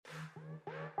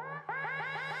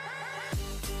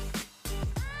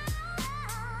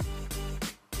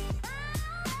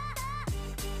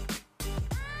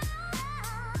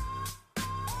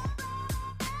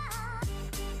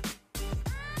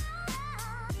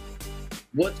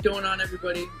What's going on,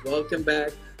 everybody? Welcome back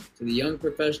to the Young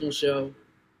Professional Show.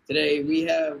 Today we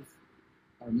have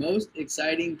our most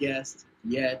exciting guest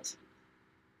yet,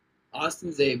 Austin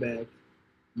Zaback.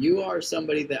 You are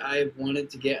somebody that I have wanted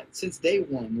to get since day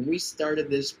one. When we started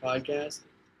this podcast,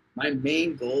 my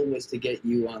main goal was to get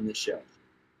you on the show.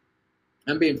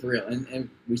 I'm being for real, and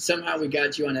we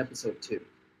got you on episode 2.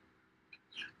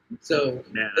 So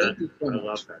Man, thank you so I much.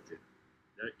 love that,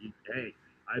 dude. Hey,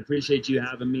 I appreciate you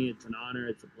having me. It's an honor.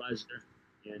 It's a pleasure.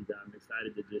 And I'm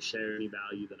excited to just share any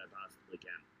value that I possibly can.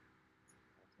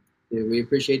 Dude, we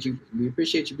appreciate you. We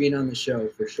appreciate you being on the show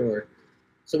for sure.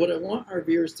 So, what I want our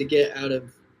viewers to get out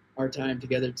of our time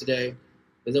together today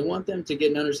is I want them to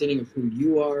get an understanding of who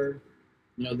you are,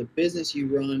 the business you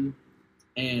run,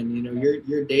 and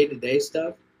your day to day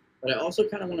stuff. But I also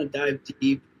kind of want to dive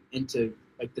deep into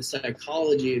like the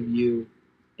psychology of you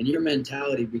and your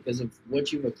mentality because of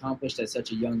what you've accomplished at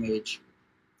such a young age.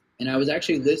 And I was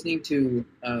actually listening to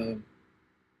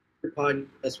your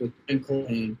podcast with Ben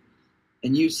Colhane,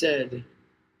 and you said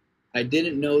I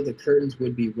didn't know the curtains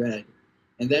would be red.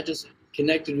 And that just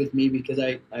connected with me because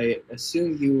I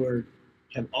assume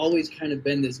have always kind of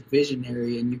been this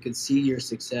visionary and you could see your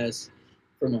success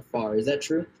from afar. Is that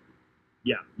true?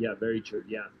 Yeah, very true.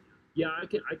 Yeah,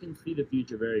 I can see the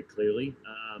future very clearly.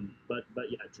 But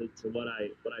yeah, to what I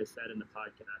said in the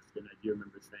podcast, and I do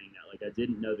remember saying that, like, I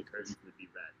didn't know the curtains would be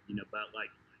red, but like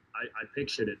I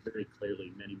pictured it very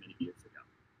clearly many years ago.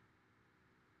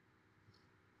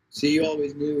 So you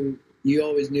always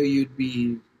knew you'd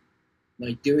be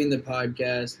like doing the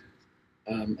podcast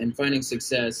and finding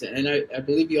success. And I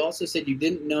believe you also said you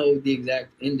didn't know the exact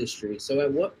industry. So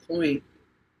at what point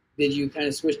did you kind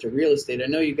of switch to real estate? I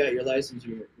know you got your license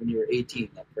when you were 18, is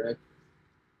that correct?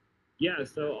 Yeah,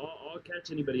 so I'll catch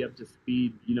anybody up to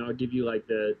speed. I'll give you like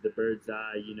the bird's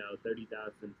eye,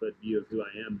 30,000 foot view of who I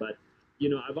am. But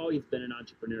I've always been an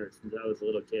entrepreneur since I was a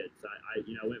little kid. So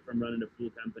I went from running a pool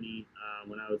company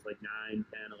when I was like 9, 10,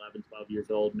 11, 12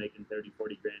 years old, making 30,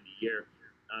 40 grand a year,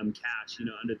 cash,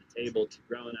 under the table, to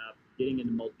growing up, getting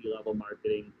into multi-level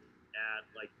marketing at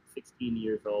like 16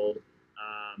 years old.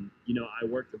 I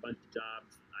worked a bunch of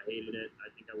jobs. I hated it. I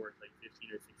think I worked like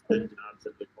 15 or 16 jobs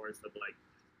over the course of like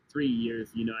 3 years.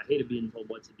 I hated being told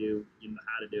what to do,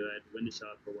 how to do it, when to show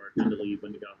up for work, when to leave,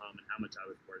 when to go home, and how much I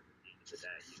was worth at the end of the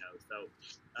day. So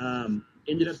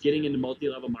ended up getting into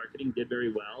multi-level marketing, did very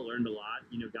well, learned a lot,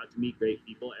 got to meet great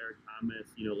people, Eric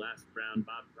Thomas, Les Brown,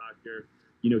 Bob Proctor,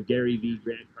 Gary Vee,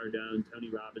 Grant Cardone, Tony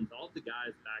Robbins, all the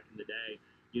guys back in the day,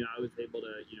 I was able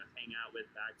to, hang out with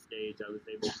backstage. I was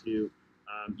able to,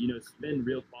 spend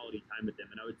real quality time with them.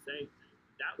 And I would say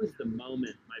that was the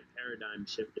moment my paradigm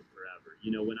shifted forever.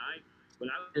 When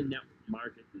I was in network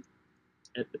marketing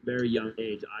at the very young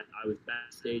age, I was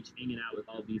backstage hanging out with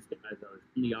all these guys. I was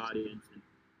in the audience,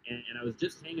 and I was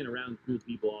just hanging around cool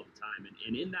people all the time.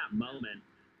 And in that moment,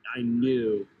 I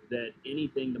knew that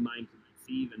anything the mind could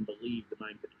conceive and believe, the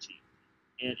mind could achieve.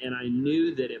 And I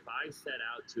knew that if I set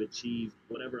out to achieve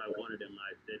whatever I wanted in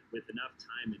life, that with enough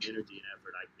time and energy and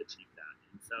effort, I could achieve that.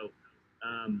 And so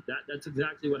that's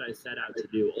exactly what I set out to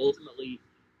do. Ultimately,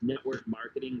 network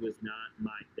marketing was not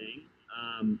my thing.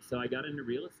 So I got into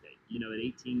real estate. At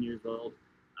 18 years old,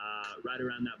 right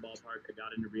around that ballpark, I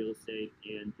got into real estate,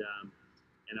 and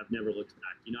I've never looked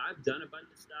back. I've done a bunch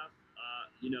of stuff,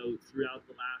 throughout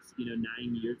the last, 9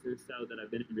 years or so that I've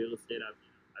been in real estate.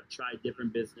 I've tried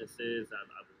different businesses.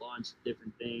 I've launched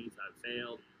different things. I've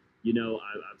failed.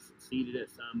 I've succeeded at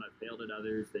some. I've failed at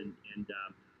others.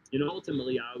 And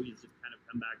ultimately, I always just kind of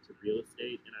come back to real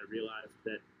estate, and I realized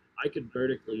that I could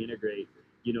vertically integrate,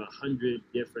 100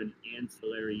 different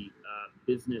ancillary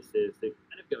businesses that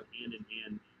kind of go hand in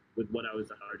hand with what I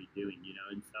was already doing.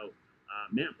 And so,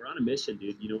 man, we're on a mission,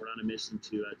 dude. We're on a mission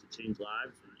to change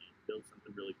lives and build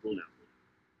something really cool now.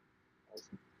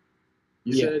 Awesome.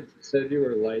 You Yeah. said you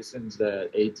were licensed at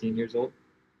 18 years old?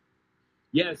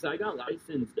 Yeah, so I got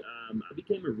licensed. I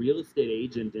became a real estate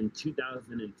agent in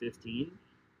 2015.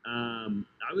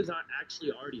 I was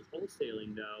actually already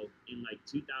wholesaling though in like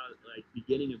 2000, like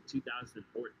beginning of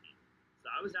 2014. So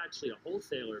I was actually a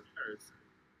wholesaler first,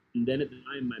 and then at the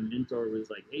time my mentor was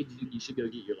like, "Hey, dude, you should go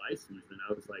get your license." And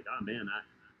I was like, "Oh man,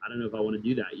 I don't know if I want to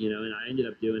do that." And I ended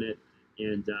up doing it,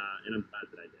 and I'm glad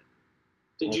that I did.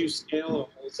 Did you scale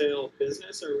a wholesale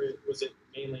business, or was it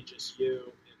mainly just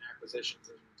you in acquisitions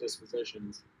and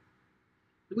dispositions?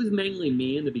 It was mainly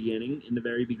me in the beginning, in the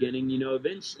very beginning.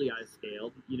 Eventually I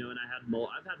scaled. And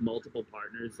I've had multiple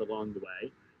partners along the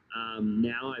way.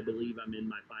 Now I believe I'm in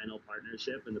my final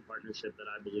partnership, and the partnership that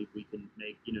I believe we can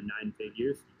make 9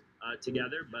 figures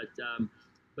together. But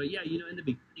But yeah, in the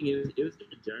beginning, it was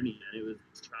just a journey, and it was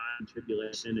trial and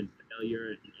tribulation and failure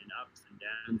and ups and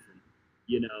downs, and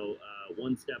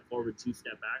one step forward, two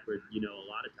step backward. A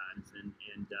lot of times, and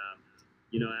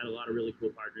I had a lot of really cool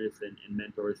partners and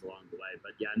mentors along the way.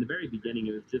 But yeah, in the very beginning,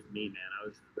 it was just me, man. I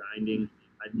was grinding.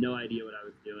 I had no idea what I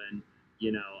was doing.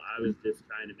 I was just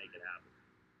trying to make it happen.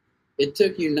 It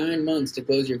took you 9 months to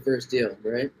close your first deal,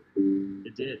 right?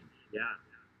 It did. Yeah.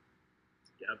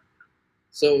 Yep.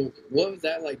 So what was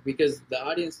that like? Because the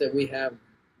audience that we have,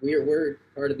 we're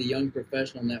part of the Young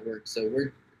Professional Network, so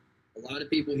a lot of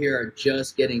people here are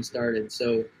just getting started.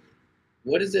 So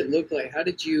what does it look like? How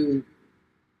did you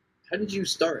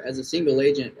start as a single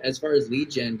agent as far as lead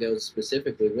gen goes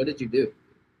specifically? What did you do?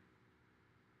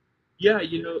 Yeah,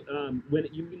 when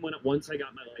once I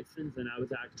got my license and I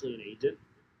was actually an agent.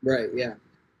 Right, yeah.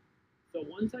 So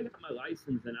once I got my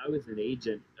license and I was an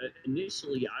agent,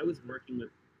 initially I was working with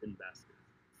investors.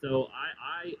 So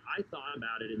I thought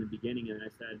about it in the beginning and I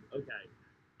said, okay,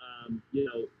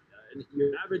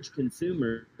 your average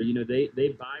consumer, they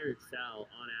buy or sell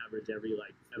on average every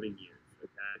like 7 years,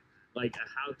 okay? Like a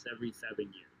house every 7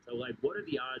 years. So like, what are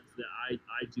the odds that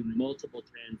I do multiple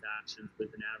transactions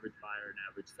with an average buyer and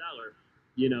average seller,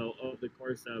 over the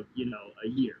course of, a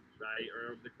year, right?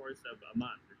 Or over the course of a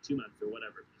month or 2 months or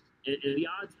whatever. And the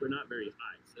odds were not very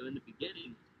high. So in the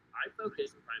beginning, I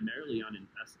focused primarily on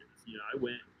investors. I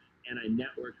went and I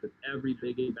networked with every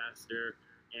big investor,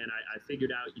 and I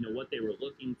figured out, what they were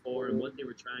looking for and what they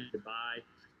were trying to buy.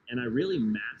 And I really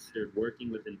mastered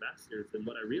working with investors. And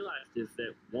what I realized is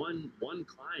that one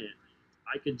client,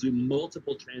 I could do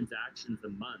multiple transactions a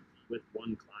month with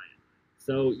one client.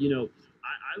 So,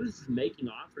 I was just making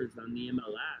offers on the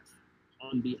MLS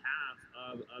on behalf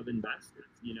of investors.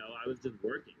 I was just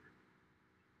working.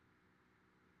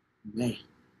 Man.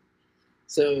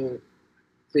 So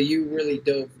so you really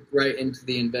dove right into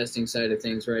the investing side of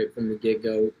things right from the get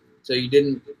go. So you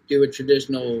didn't do a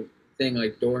traditional thing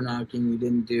like door knocking. You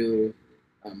didn't do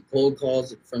cold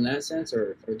calls from that sense,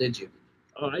 or did you?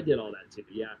 Oh, I did all that too.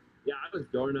 Yeah. Yeah, I was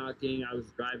door knocking. I was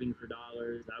driving for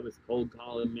dollars. I was cold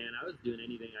calling. Man, I was doing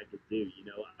anything I could do.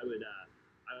 I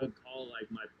would call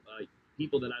like my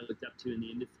people that I looked up to in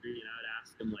the industry, and I would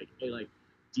ask them like, hey, like,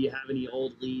 do you have any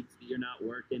old leads that you're not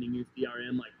working in your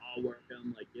CRM? Like, I'll work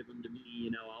them. Like, give them to me.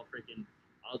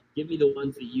 I'll give me the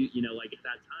ones that like at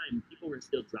that time, people were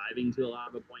still driving to a lot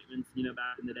of appointments.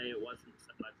 Back in the day, it wasn't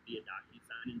so much via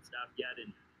DocuSign and stuff yet,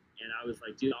 and I was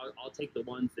like, dude, I'll take the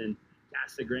ones in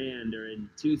Casa Grande or in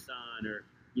Tucson, or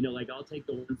like I'll take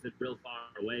the ones that real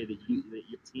far away that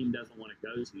your team doesn't want to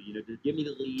go to. Just give me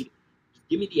the lead, just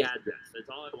give me the address. That's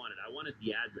all I wanted. I wanted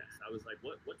the address. I was like,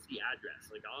 what's the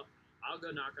address? Like I'll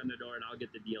go knock on the door and I'll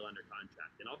get the deal under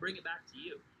contract and I'll bring it back to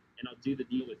you and I'll do the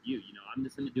deal with you. I'm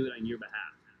just going to do it on your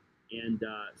behalf. And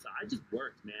so I just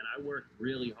worked, man. I worked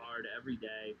really hard every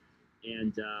day,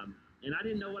 and I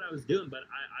didn't know what I was doing, but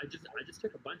I just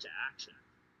took a bunch of action.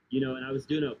 And I was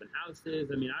doing open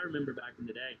houses. I mean, I remember back in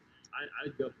the day,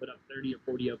 I'd go put up 30 or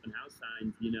 40 open house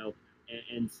signs,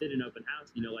 and sit in open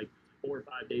house, like 4 or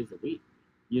 5 days a week,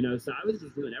 so I was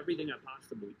just doing everything I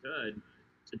possibly could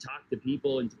to talk to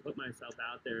people and to put myself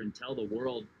out there and tell the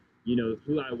world,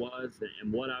 who I was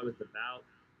and what I was about.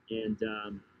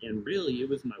 And really, it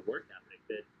was my work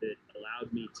ethic that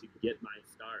allowed me to get my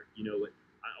start.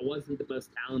 I wasn't the most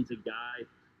talented guy.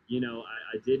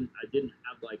 I didn't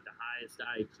have like the highest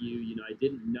IQ. I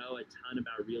didn't know a ton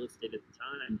about real estate at the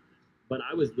time, but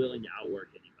I was willing to outwork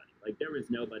anybody. Like there was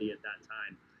nobody at that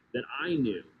time that I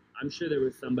knew. I'm sure there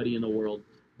was somebody in the world,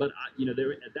 but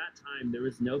at that time there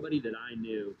was nobody that I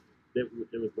knew that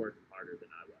was working harder than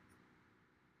I was.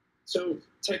 So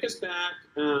take us back.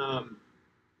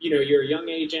 You're a young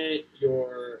agent.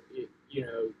 You're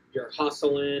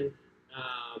hustling,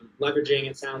 leveraging.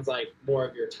 It sounds like more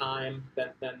of your time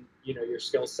than your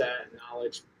skill set and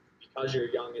knowledge because you're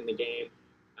young in the game.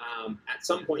 At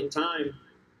some point in time,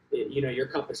 your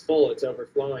cup is full. It's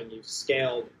overflowing. You've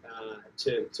scaled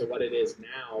to what it is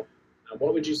now.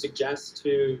 What would you suggest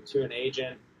to an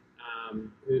agent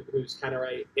who's kind of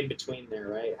right in between there,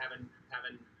 right? Having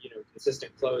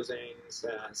consistent closings,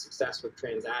 success with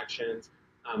transactions,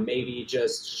 maybe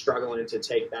just struggling to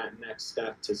take that next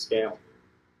step to scale?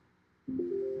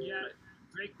 Yeah,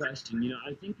 great question.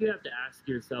 I think you have to ask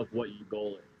yourself what your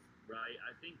goal is, right?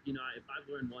 I think, if I've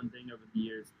learned one thing over the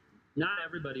years, not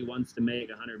everybody wants to make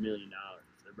 $100 million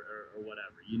or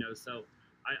whatever, So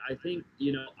I think,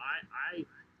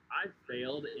 I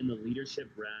failed in the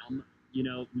leadership realm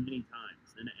many times.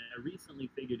 And I recently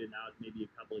figured it out maybe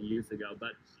a couple of years ago.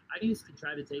 But I used to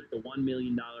try to take the $1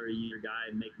 million a year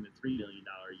guy and make him a $3 million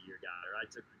a year guy, or I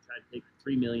tried to take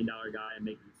the $3 million guy and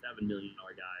make him a $7 million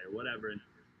guy, or whatever.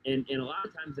 And a lot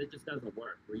of times it just doesn't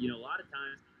work. Where a lot of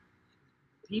times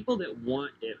people that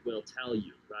want it will tell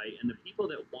you, right? And the people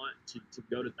that want to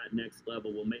go to that next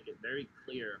level will make it very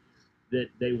clear that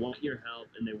they want your help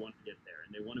and they want to get there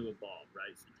and they want to evolve,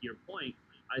 right? So to your point,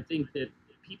 I think that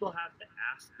people have to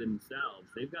ask themselves.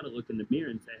 They've got to look in the mirror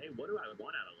and say, hey, what do I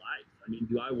want out of life? I mean,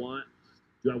 do I want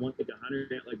like 100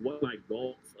 grand? Like, what are my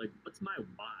goals? Like, what's my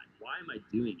why? Why am I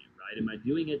doing it, right? Am I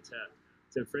doing it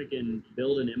to freaking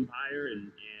build an empire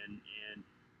and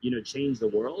change the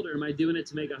world, or am I doing it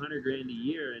to make 100 grand a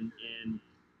year and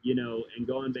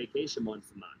go on vacation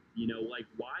once a month? Like,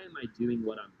 why am I doing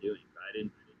what I'm doing, right?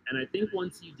 And I think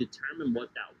once you determine what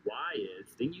that why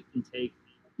is, then you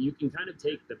can kind of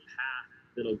take the path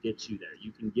that'll get you there.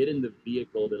 You can get in the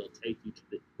vehicle that'll take you to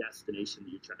the destination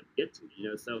that you're trying to get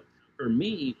to. So for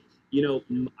me,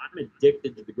 I'm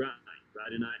addicted to the grind,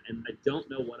 right? And I don't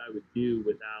know what I would do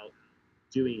without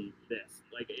doing this.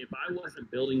 Like, if I wasn't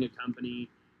building a company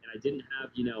and I didn't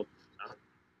have,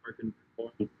 working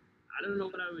for me, I don't know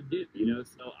what I would do,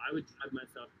 so I would drive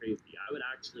myself crazy. I would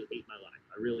actually hate my life.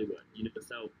 I really would,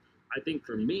 so I think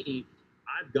for me,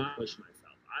 I've got to push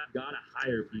myself. I've got to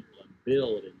hire people and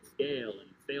build and scale and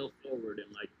fail forward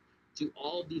and like do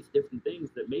all these different things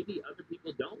that maybe other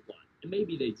people don't want. And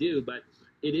maybe they do, but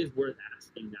it is worth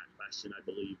asking that question, I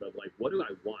believe, of like, what do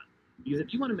I want? Because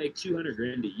if you want to make 200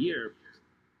 grand a year,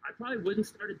 I probably wouldn't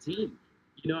start a team.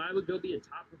 I would go be a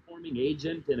top performing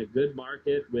agent in a good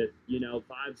market with,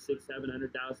 five, six,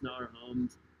 $700,000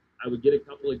 homes. I would get a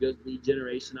couple of good lead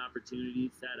generation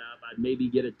opportunities set up. I'd maybe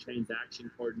get a transaction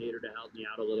coordinator to help me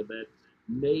out a little bit.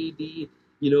 Maybe,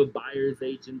 a buyer's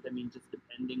agent. I mean, just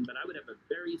depending. But I would have a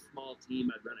very small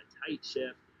team. I'd run a tight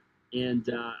ship, and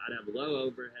I'd have low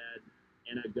overhead,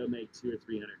 and I'd go make 200 or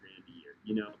 300 grand a year.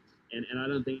 And I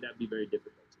don't think that'd be very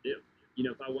difficult to do.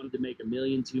 If I wanted to make $1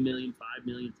 million, $2 million, $5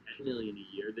 million, $10 million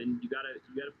a year, then you gotta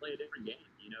play a different game.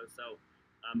 So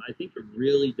I think it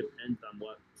really depends on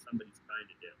what somebody's trying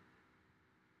to do.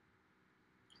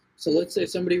 So let's say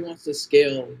somebody wants to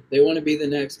scale. They want to be the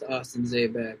next Austin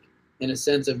Zaback in a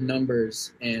sense of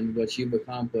numbers and what you've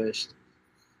accomplished.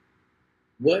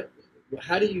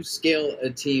 How do you scale a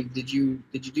team? Did you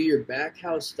do your back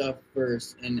house stuff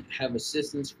first and have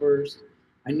assistants first?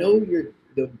 I know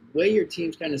the way your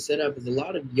team's kind of set up is a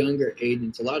lot of younger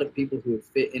agents, a lot of people who would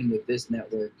fit in with this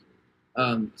network.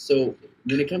 So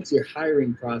when it comes to your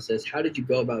hiring process, how did you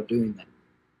go about doing that?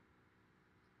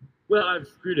 Well, I've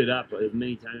screwed it up as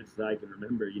many times as I can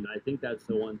remember. I think that's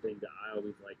the one thing that I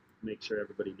always like to make sure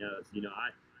everybody knows.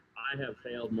 I have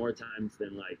failed more times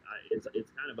than it's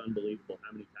kind of unbelievable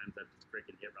how many times I've just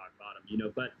freaking hit rock bottom.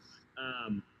 But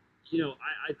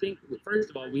I think first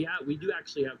of all we do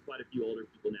actually have quite a few older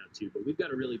people now too, but we've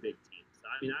got a really big team. So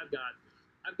I mean, I've got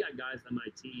guys on my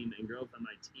team and girls on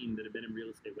my team that have been in real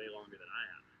estate way longer than I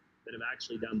have, that have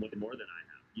actually done way more than I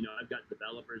have. I've got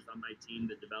developers on my team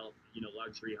that develop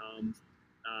luxury homes.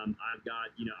 I've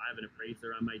got I have an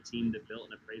appraiser on my team that built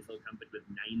an appraisal company with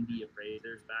 90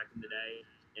 appraisers back in the day,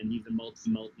 and he's a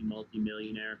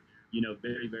multi-millionaire.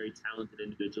 Very, very talented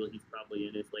individual. He's probably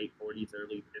in his late 40s,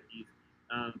 early 50s.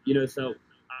 So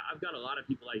I've got a lot of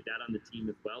people like that on the team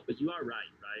as well. But you are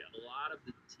right? A lot of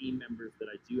the team members that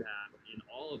I do have in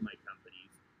all of my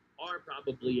companies are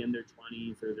probably in their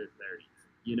 20s or their 30s.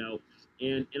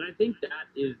 And I think that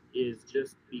is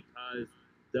just because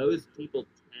those people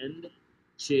tend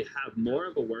to have more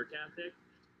of a work ethic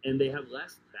and they have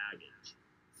less baggage.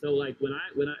 So like when I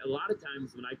a lot of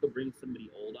times when I go bring somebody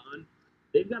old on,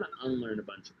 they've got to unlearn a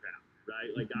bunch of crap,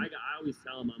 right? Like I always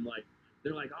tell them, I'm like,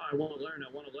 they're like, oh, I want to learn.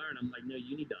 I'm like, no,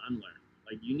 you need to unlearn.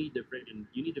 Like you need to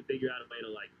figure out a way to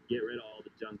like get rid of all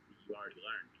the junk that you already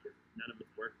learned, because none of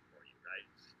it's working for you, right?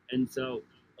 And so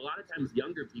a lot of times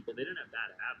younger people, they don't have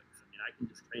bad habits. I mean, I can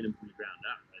just train them from the ground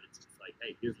up, right? It's just like,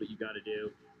 hey, here's what you got to do.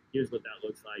 Here's what that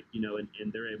looks like,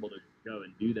 and they're able to go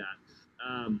and do that.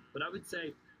 But I would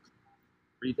say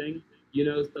everything,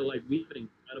 so like we have an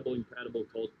incredible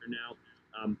culture now.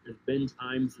 There's been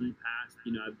times in the past,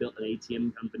 I've built an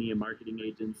ATM company, a marketing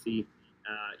agency,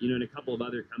 and a couple of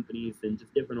other companies and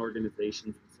just different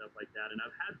organizations and stuff like that. And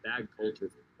I've had bad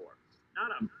cultures before,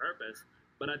 not on purpose,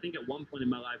 but I think at one point in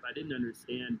my life, I didn't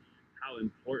understand how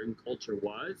important culture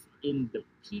was in the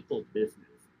people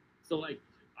business. So like,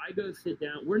 I go sit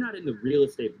down. We're not in the real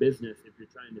estate business if you're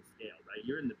trying to scale, right?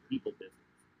 You're in the people business.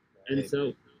 Right. And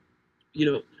so,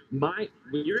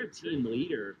 when you're a team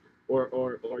leader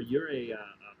or you're a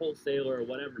wholesaler or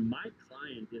whatever, my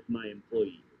client is my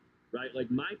employee, right? Like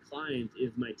my client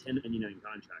is my 1099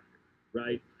 contractor,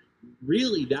 right?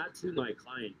 Really, that's who my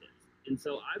client is. And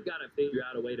so I've got to figure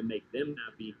out a way to make them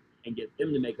happy and get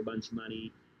them to make a bunch of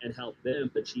money and help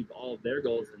them achieve all of their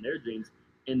goals and their dreams.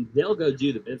 And they'll go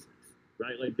do the business,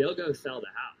 right? Like they'll go sell the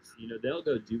house, you know, they'll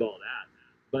go do all that.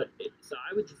 But so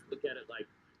I would just look at it like,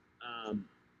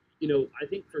 you know, I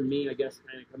think for me, I guess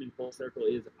kind of coming full circle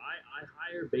is I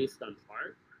hire based on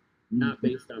heart, not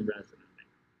based on resume,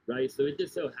 right? So it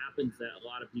just so happens that a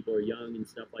lot of people are young and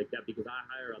stuff like that because I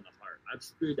hire on the heart. I've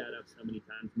screwed that up so many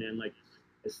times, man. Like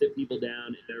I sit people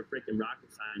down and they're a freaking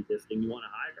rocket scientist and you want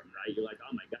to hire them, right? You're like,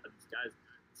 oh my God, this guy's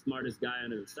the smartest guy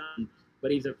under the sun, but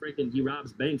he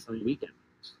robs banks on the weekend,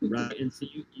 right? And so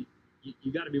you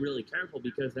got to be really careful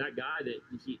because that guy that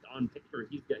on paper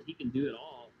he can do it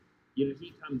all. You know,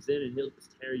 he comes in and he'll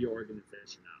just tear your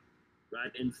organization out, right?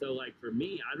 And so, like for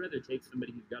me, I'd rather take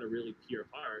somebody who's got a really pure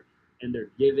heart and they're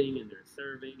giving and they're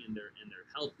serving and they're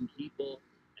helping people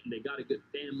and they got a good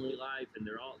family life and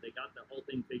they got the whole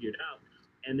thing figured out,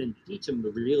 and then teach them the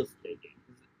real estate game.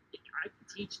 I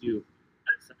can teach you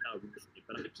how to real estate,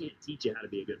 but I can't teach you how to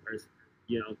be a good person,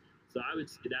 you know. So I would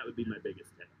say that would be my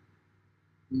biggest tip.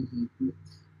 Mm-hmm.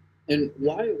 And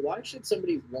why should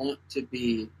somebody want to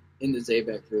be in the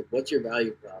Zaback group? What's your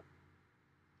value prop?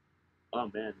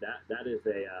 Oh man, that is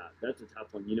that's a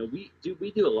tough one. You know, we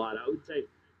do a lot. I would say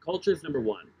culture is number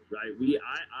one, right?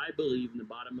 I believe in the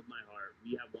bottom of my heart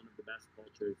we have one of the best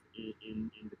cultures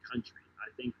in the country.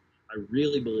 I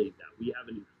really believe that we have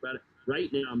an incredible.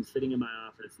 Right now, I'm sitting in my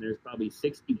office and there's probably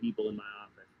 60 people in my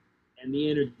office, and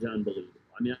the energy is unbelievable.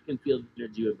 I mean, I can feel the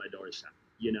energy with my door shut,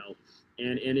 you know,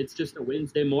 and it's just a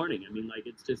Wednesday morning. I mean, like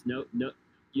it's just no.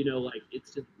 You know, like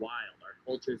it's just wild. Our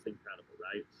culture is incredible,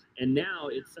 right? And now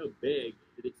it's so big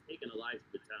that it's taken a life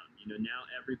of its own. You know, now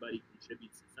everybody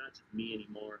contributes. It's not just me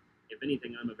anymore. If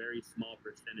anything, I'm a very small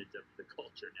percentage of the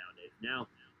culture nowadays.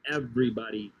 Now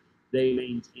everybody, they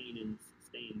maintain and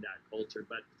sustain that culture.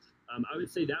 But I would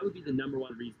say that would be the number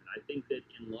one reason. I think that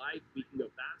in life we can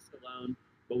go fast alone,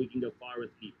 but we can go far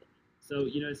with people. So,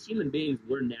 you know, as human beings,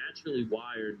 we're naturally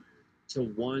wired to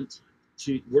want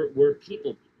to. We're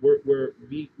people.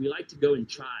 We like to go in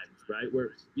tribes, right?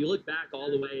 Where you look back all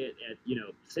the way at you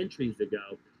know centuries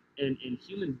ago, and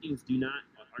human beings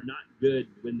are not good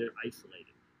when they're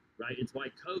isolated, right? It's why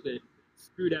COVID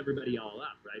screwed everybody all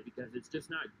up, right? Because it's just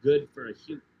not good for a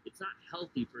human. It's not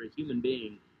healthy for a human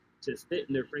being to sit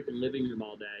in their freaking living room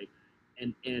all day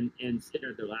and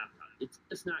stare at their laptop. It's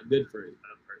just not good for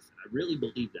a person. I really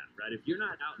believe that, right? If you're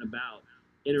not out and about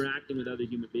interacting with other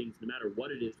human beings, no matter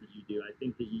what it is that you do, I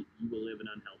think that you will live an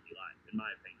unhealthy life, in my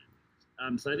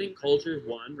opinion. So I think culture is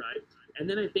one, right? And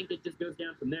then I think it just goes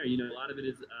down from there. You know, a lot of it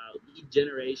is lead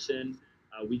generation.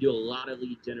 We do a lot of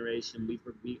lead generation.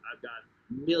 I've got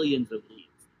millions of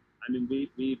leads. I mean,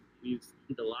 we've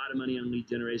spent a lot of money on lead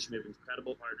generation. We have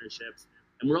incredible partnerships,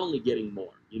 and we're only getting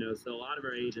more. You know, so a lot of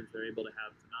our agents are able to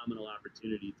have phenomenal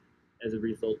opportunities as a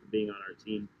result of being on our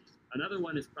team. Another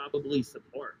one is probably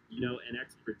support, you know, and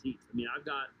expertise. I mean, I've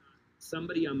got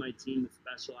somebody on my team that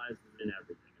specializes in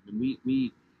everything. I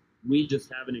mean, we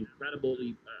just have an incredible,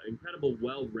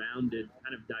 well-rounded,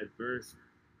 kind of diverse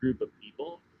group of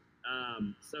people.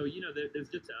 So, you know, there's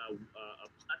just a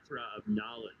plethora of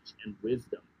knowledge and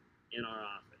wisdom in our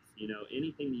office. You know,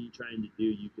 anything that you're trying to do,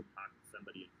 you can talk to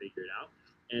somebody and figure it out.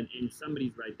 And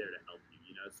somebody's right there to help you,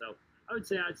 you know. So I would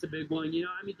say that's a big one. You know,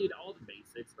 I mean, dude, all the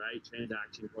basics, right?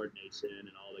 Transaction coordination and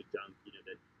all the junk, you know,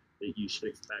 that you should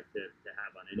expect to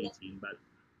have on any team. But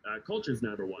culture's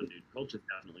number one, dude. Culture's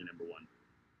definitely number one.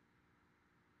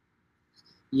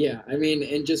 Yeah, I mean,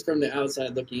 and just from the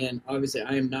outside looking in, obviously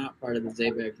I am not part of the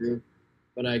Zaback group,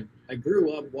 but I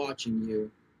grew up watching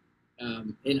you.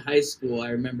 In high school, I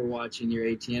remember watching your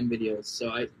ATM videos, so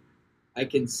I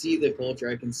can see the culture,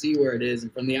 I can see where it is,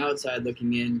 and from the outside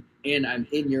looking in, and I'm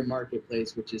in your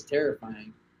marketplace, which is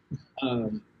terrifying.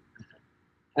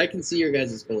 I can see your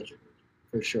guys' culture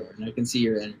for sure, and I can see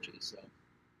your energy. So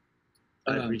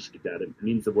I appreciate that. It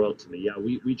means the world to me. Yeah,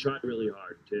 we try really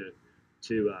hard to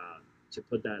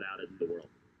put that out into the world.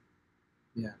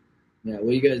 Yeah.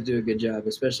 Well, you guys do a good job,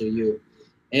 especially you.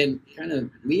 And kind of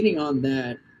leading on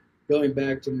that, going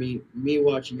back to me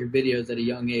watching your videos at a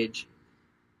young age.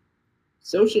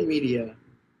 Social media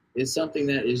is something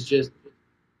that is just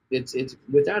it's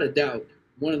without a doubt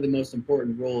one of the most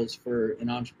important roles for an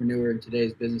entrepreneur in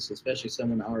today's business, especially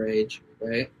someone our age,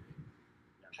 right?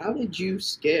 How did you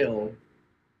scale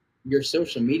your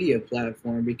social media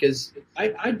platform? Because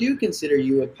I do consider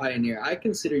you a pioneer. I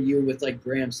consider you with like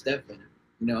Graham Stephan,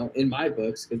 you know, in my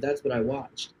books, because that's what I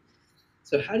watched.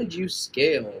 So how did you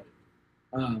scale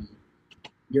um,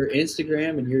 your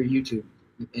Instagram and your YouTube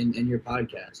and your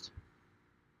podcast?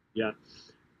 Yeah,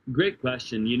 great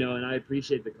question. And I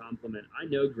appreciate the compliment. I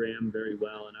know Graham very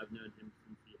well, and I've known him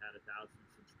since he had 1,000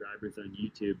 subscribers on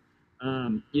YouTube.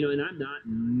 And I'm not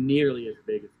nearly as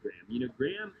big as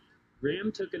Graham.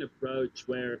 Graham took an approach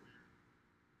where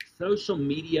social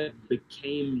media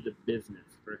became the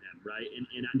business for him, right?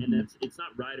 And that's, it's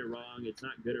not right or wrong, it's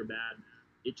not good or bad,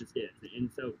 it just is. And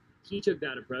so he took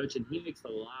that approach, and he makes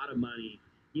a lot of money.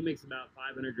 He makes about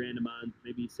 500 grand a month,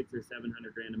 maybe 600 or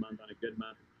 700 grand a month on a good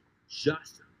month,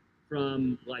 just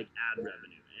from like ad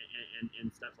revenue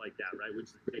and stuff like that, right? Which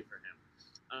is great for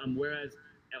him. Whereas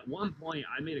at one point,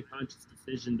 I made a conscious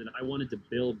decision that I wanted to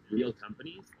build real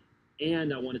companies,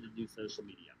 and I wanted to do social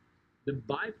media. The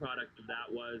byproduct of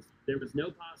that was there was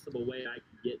no possible way I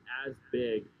could get as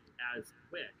big as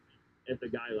quick as a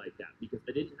guy like that, because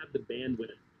I didn't have the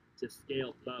bandwidth to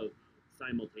scale both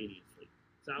simultaneously.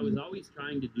 So I was always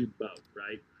trying to do both,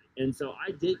 right? And so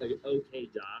I did an okay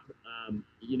job,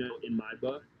 in my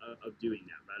book of doing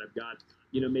that, right? I've got,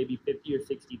 maybe 50 or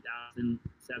 60,000,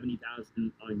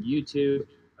 70,000 on YouTube.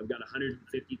 I've got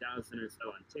 150,000 or so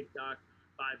on TikTok.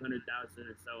 500,000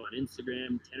 or so on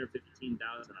Instagram, 10 or 15,000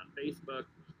 on Facebook.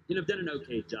 I've done an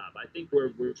okay job. I think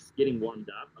we're just getting warmed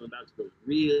up. I'm about to go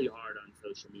really hard on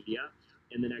social media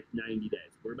in the next 90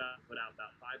 days. We're about to put out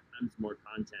about 5 times more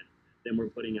content than we're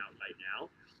putting out right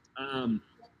now.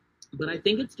 But I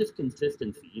think it's just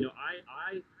consistency.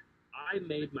 I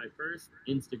made my first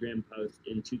Instagram post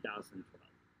in 2012,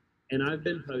 and I've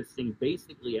been posting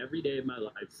basically every day of my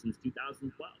life since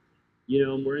 2012.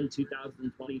 And we're in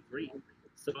 2023.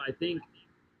 So I think,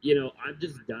 I've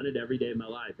just done it every day of my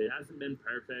life. It hasn't been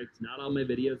perfect. Not all my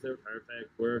videos are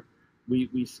perfect.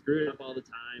 We screw it up all the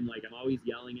time. Like, I'm always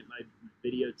yelling at my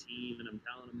video team, and I'm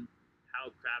telling them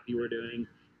how crappy we're doing.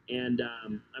 And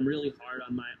I'm really hard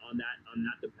on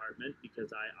that department,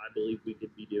 because I believe we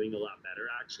could be doing a lot better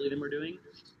actually than we're doing.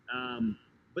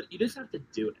 But you just have to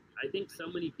do it. I think so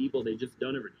many people, they just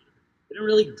don't they don't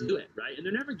really do it, right? And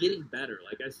they're never getting better.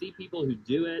 Like, I see people who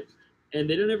do it and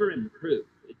they don't ever improve.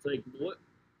 It's like, what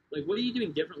are you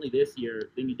doing differently this year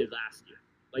than you did last year?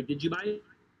 Like, did you buy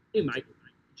a mic?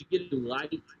 Did you get a new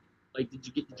light? Like, did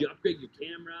you upgrade your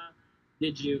camera?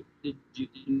 Did you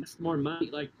invest more money?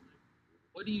 Like,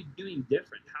 what are you doing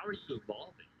different? How are you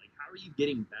evolving? Like, how are you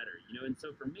getting better? And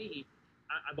so for me,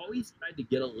 I've always tried to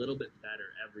get a little bit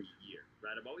better every year,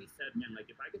 right? I've always said, man, like,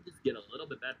 if I could just get a little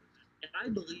bit better, and I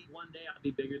believe one day I'll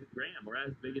be bigger than Graham, or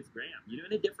as big as Graham,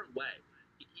 in a different way.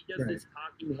 He does this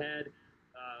talking head,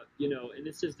 and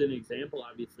it's just an example,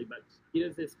 obviously, but he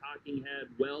does this talking head,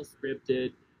 well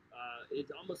scripted.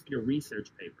 It's almost like a research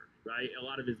paper, right? A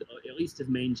lot of his, at least his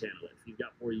main channel is. He's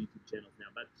got 4 YouTube channels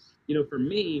now, but for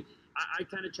me, I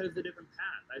kind of chose a different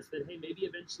path. I said, hey, maybe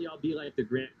eventually I'll be like the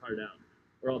Grant Cardone,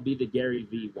 or I'll be the Gary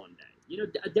Vee one day,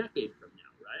 a decade from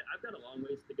now, right? I've got a long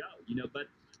ways to go, but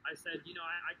I said,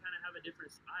 I kind of have a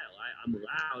different style. I'm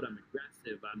loud, I'm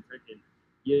aggressive, I'm freaking,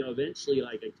 eventually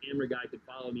like a camera guy could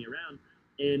follow me around,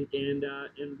 and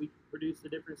we produce a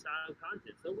different style of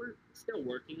content. So we're still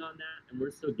working on that, and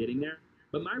we're still getting there.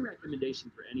 But my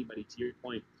recommendation for anybody, to your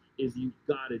point, is you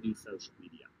got to do social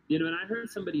media. And I heard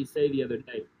somebody say the other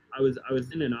day, I was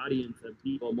in an audience of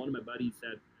people, and one of my buddies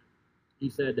said, he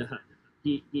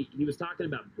was talking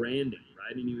about branding,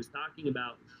 right? And he was talking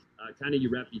about kind of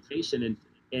your reputation,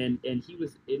 and he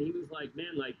was like,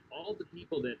 man, like, all the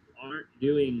people that aren't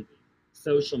doing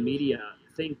social media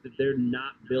think that they're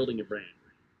not building a brand,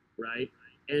 right?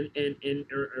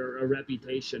 Or a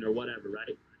reputation or whatever,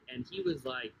 right? And he was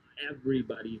like,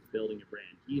 everybody's building a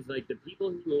brand. He's like, the people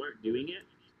who aren't doing it,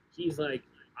 he's like,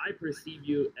 I perceive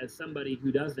you as somebody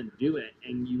who doesn't do it,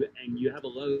 and you have a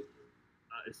low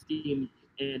esteem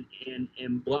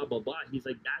and blah blah blah. He's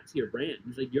like, that's your brand.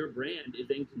 He's like, your brand is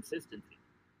inconsistency.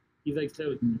 He's like,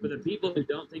 so for the people who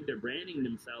don't think they're branding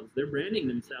themselves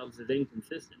as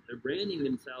inconsistent. They're branding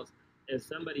themselves as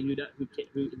somebody who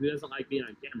doesn't like being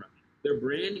on camera. They're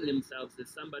branding themselves as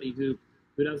somebody who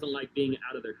doesn't like being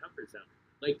out of their comfort zone.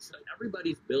 Like, so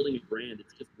everybody's building a brand.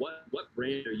 It's just what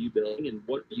brand are you building, and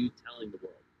what are you telling the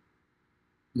world?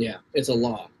 Yeah, it's a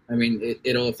law. I mean,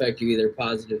 it'll affect you either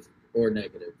positive or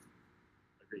negative.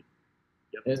 Agreed.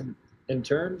 Yep. In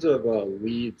terms of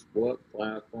leads, what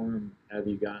platform have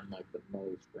you gotten like the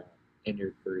most from in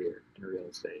your career in real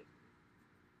estate?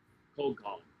 Cold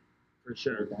calling, for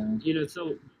sure. Okay.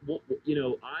 So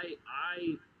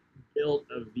I built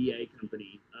a VA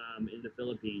company in the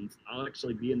Philippines. I'll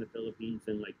actually be in the Philippines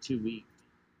in like 2 weeks,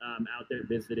 out there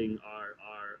visiting our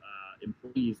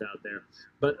employees out there.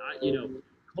 But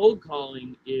cold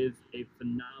calling is a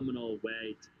phenomenal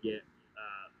way to get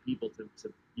people to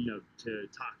to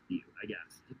talk to you, I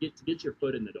guess, to get your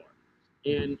foot in the door.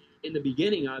 And in the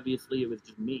beginning, obviously, it was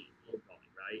just me cold calling,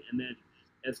 right? And then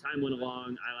as time went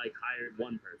along, I like hired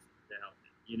one person to help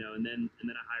me, and then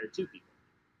I hired two people,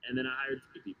 and then I hired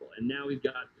three people, and now we've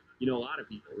got a lot of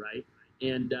people, right?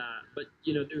 And but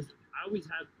there's I always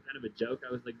have kind of a joke.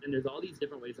 I was like, then there's all these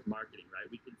different ways of marketing, right?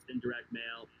 We can send direct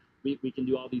mail, we can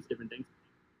do all these different things,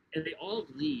 and they all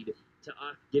lead to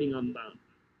us getting on the phone.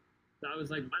 So I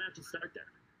was like, why not just start there?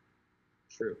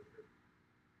 True.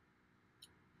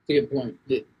 That's a good point.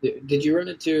 Did you run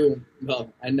into?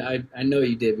 Well, I know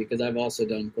you did because I've also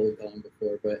done cold calling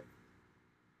before. But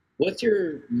what's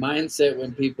your mindset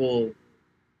when people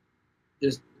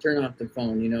just turn off the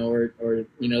phone, or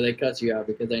they cuss you out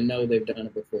because I know they've done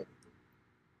it before?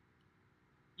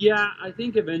 Yeah, I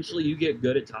think eventually you get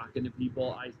good at talking to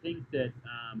people. I think that,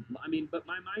 but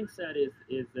my mindset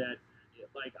is that,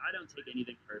 like, I don't take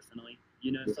anything personally,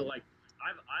 So like,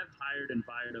 I've hired and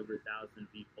fired over 1,000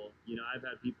 people. I've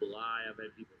had people lie, I've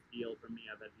had people steal from me,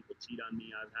 I've had people cheat on me,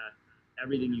 I've had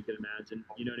everything you can imagine.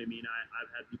 You know what I mean?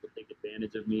 I've had people take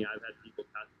advantage of me, I've had people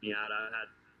cuss me out, I've had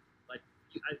like,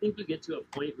 I think you get to a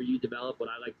point where you develop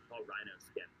what I like to call rhino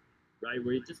skin, right?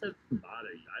 Where it just doesn't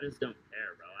bother you. I just don't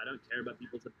care, bro. I don't care about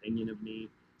people's opinion of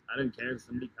me. I don't care if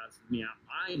somebody cusses me out.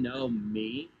 I know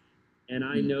me, and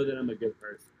I know that I'm a good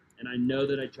person, and I know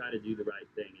that I try to do the right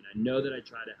thing, and I know that I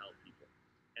try to help people.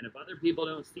 And if other people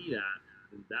don't see that,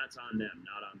 then that's on them,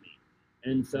 not on me.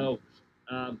 And so,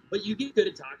 but you get good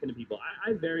at talking to people.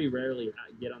 I very rarely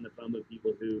get on the phone with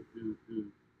people who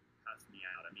cuss me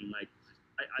out. I mean, like,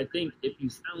 I think if you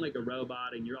sound like a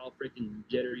robot and you're all freaking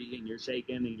jittery and you're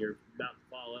shaking and you're about to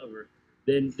fall over,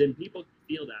 then people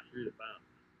feel that through the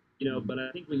phone. But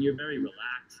I think when you're very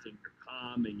relaxed and you're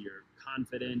calm and you're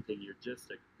confident and you're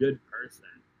just a good person,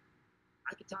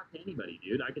 I could talk to anybody,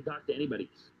 dude. I could talk to anybody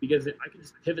because I can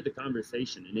just pivot the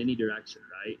conversation in any direction,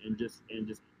 right? And just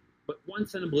but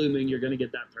once in a blue moon, you're gonna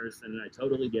get that person, and I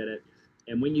totally get it.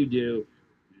 And when you do, you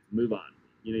just move on.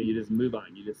 You just move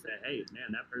on. You just say, hey,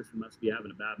 man, that person must be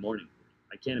having a bad morning.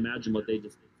 I can't imagine what they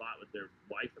just fought with their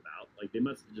wife about. Like, they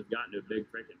must have just gotten into a big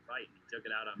freaking fight and took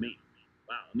it out on me.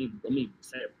 Wow, let me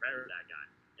say a prayer to that guy,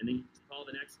 and then you just call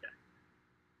the next guy.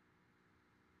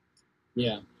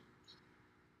 Yeah.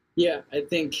 Yeah, I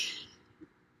think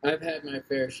I've had my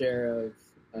fair share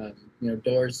of,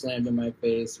 doors slammed in my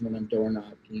face when I'm door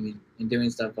knocking and doing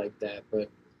stuff like that. But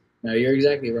no, you're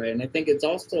exactly right. And I think it's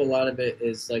also a lot of it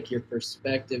is like your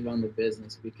perspective on the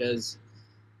business, because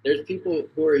there's people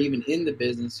who are even in the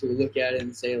business who look at it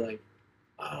and say like,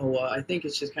 oh, well, I think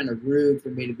it's just kind of rude for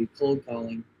me to be cold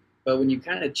calling. But when you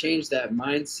kind of change that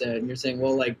mindset and you're saying,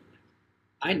 well, like,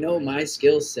 I know my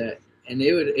skill set, and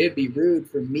it'd be rude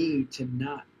for me to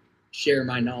not share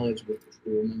my knowledge with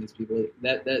among these people.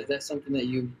 That's something that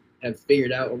you have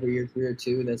figured out over your career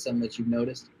too. That's something that you've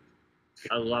noticed.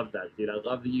 I love that, dude. I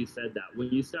love that you said that. When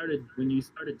you started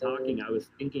talking, I was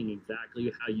thinking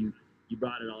exactly how you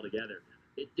brought it all together.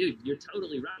 Dude, you're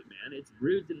totally right, man. It's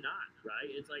rude to not, right?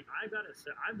 It's like I've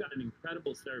got an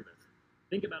incredible service.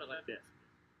 Think about it like this.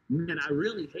 Man, I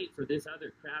really hate for this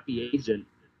other crappy agent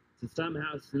to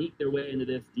somehow sneak their way into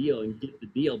this deal and get the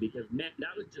deal, because, man, that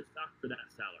would just suck for that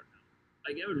seller.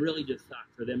 Like, it would really just suck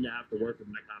for them to have to work with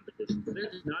my competition.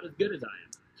 They're just not as good as I am.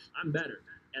 I'm better,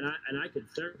 and I could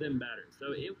serve them better.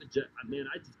 So it would just, man,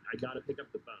 I got to pick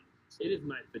up the phone. It is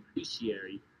my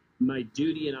fiduciary, my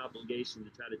duty and obligation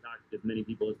to try to talk to as many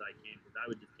people as I can, because I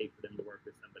would just hate for them to work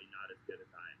with somebody not as good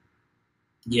as I am.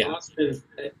 Yeah. Austin,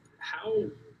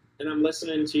 and I'm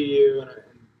listening to you, and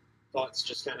thoughts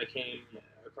just kind of came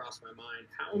across my mind.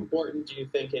 How important do you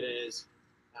think it is,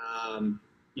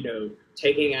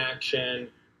 taking action,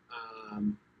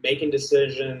 making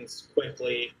decisions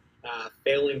quickly,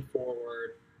 failing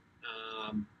forward,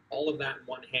 all of that in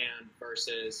one hand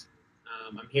versus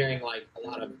I'm hearing like a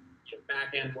lot of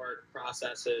back end work,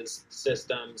 processes,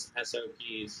 systems,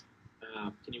 SOPs.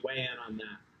 Can you weigh in on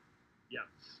that?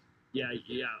 Yeah,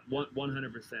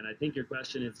 100%. I think your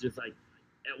question is just like,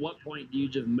 at what point do you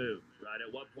just move, right?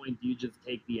 At what point do you just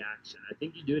take the action? I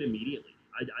think you do it immediately.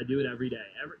 I do it every day.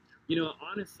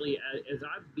 Honestly, as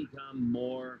I've become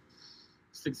more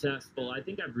successful, I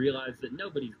think I've realized that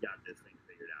nobody's got this thing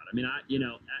figured out. I mean,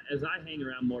 as I hang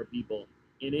around more people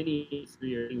in any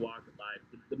industry or any walk of life,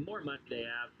 the more money they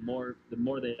have, the more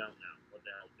they don't know what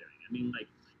the hell's doing. I mean, like,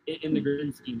 in the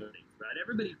grand scheme of things, right?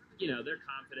 Everybody, they're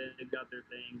confident, they've got their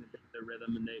thing, they've got their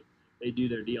rhythm, and they do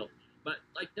their deal. But,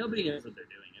 like, nobody knows what they're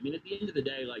doing. I mean, at the end of the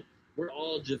day, like, we're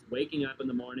all just waking up in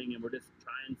the morning and we're just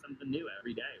trying something new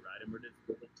every day, right? And we're just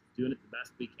doing it the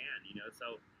best we can, you know.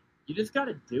 So you just got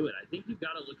to do it. I think you've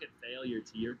got to look at failure,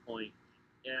 to your point,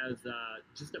 as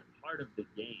just a part of the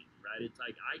game, right? It's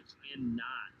like I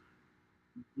cannot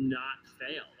not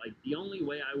fail. Like the only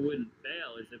way I wouldn't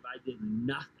fail is if I did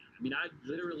nothing. I mean, I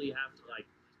literally have to like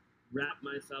wrap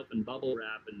myself in bubble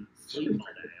wrap and sleep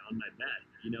all day on my bed.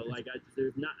 You know, like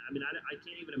there's not. I mean, I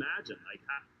can't even imagine. Like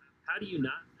how do you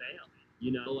not fail?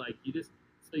 You know, like you just.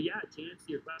 So yeah, to answer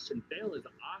your question, fail as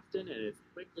often and as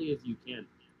quickly as you can.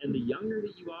 And the younger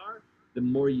that you are, the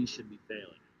more you should be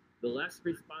failing. The less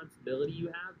responsibility you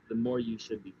have, the more you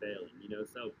should be failing. You know,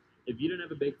 so if you don't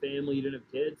have a big family, you don't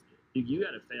have kids, dude, you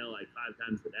got to fail like 5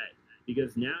 times a day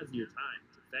because now's your time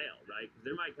to fail, right? Because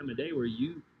there might come a day where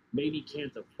you maybe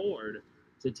can't afford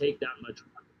to take that much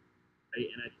money, right?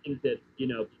 And I think that, you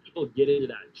know, people get into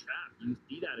that trap. You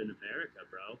see that in America,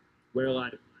 bro, where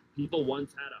like people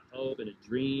once had a hope and a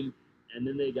dream, and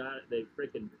then they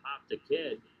freaking popped a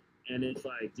kid, and it's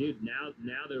like, dude, now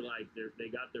they're like they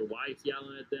got their wife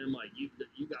yelling at them like you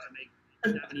got to make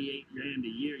 78 grand a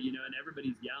year, you know, and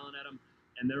everybody's yelling at them,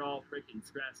 and they're all freaking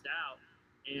stressed out.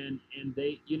 And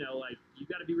they, you know, like you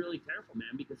got to be really careful,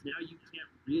 man, because now you can't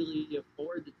really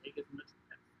afford to take as much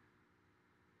risk.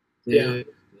 Dude,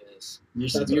 yes. You're,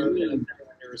 That's you're what really, when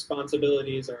your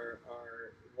responsibilities are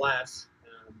less.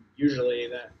 Usually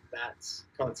that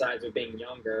coincides with being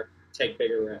younger. Take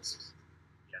bigger risks.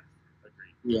 Yeah,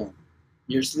 agreed. yeah.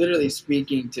 You're literally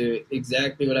speaking to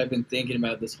exactly what I've been thinking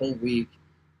about this whole week.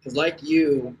 Because like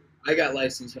you, I got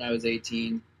licensed when I was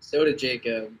 18. So did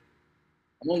Jacob.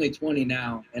 I'm only 20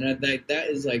 now, and that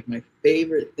is like my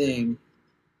favorite thing.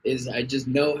 Is I just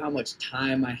know how much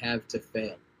time I have to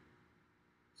fail.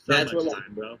 So That's much what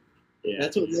time, bro. Yeah.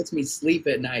 that's what lets me sleep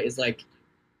at night. Is like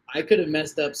I could have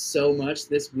messed up so much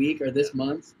this week or this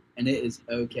month, and it is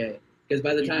okay. Because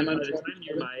by the time by the time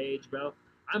you're my age, bro,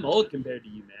 I'm old compared to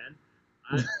you,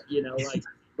 man. You know, like,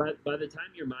 but by the time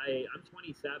you're my age, I'm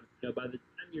 27. You know, by the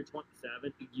time you're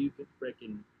 27, you can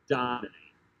freaking dominate.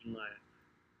 And like,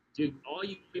 dude, all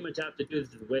you pretty much have to do is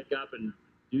just wake up and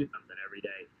do something every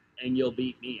day, and you'll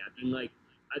beat me.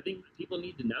 I think people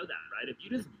need to know that, right? If you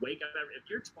just wake up, if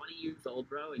you're 20 years old,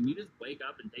 bro, and you just wake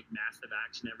up and take massive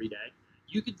action every day,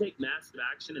 you can take massive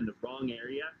action in the wrong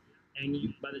area, and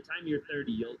you by the time you're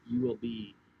 30, you will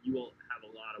have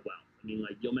a lot of wealth. I mean,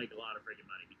 like you'll make a lot of freaking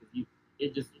money because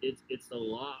it's a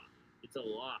law. It's a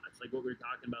law. It's like what we were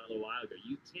talking about a little while ago.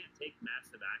 You can't take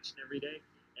massive action every day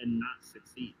and not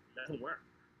succeed. It doesn't work.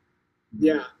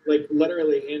 Yeah, like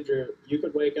literally, Andrew, you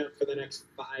could wake up for the next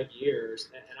 5 years,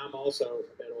 and I'm also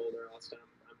a bit older, Austin.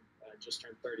 I'm just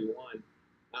turned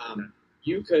 31.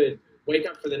 You could wake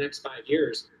up for the next 5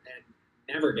 years and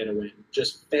never get a win,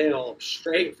 just fail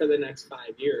straight for the next 5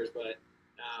 years. But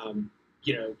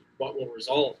you know what will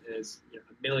result is a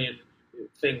million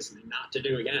things not to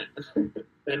do again.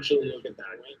 Eventually, you'll get that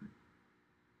win.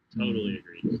 Totally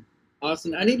agree.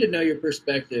 Austin, I need to know your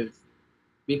perspective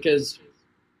because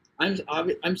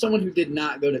I'm someone who did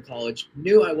not go to college,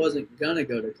 knew I wasn't gonna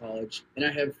go to college, and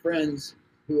I have friends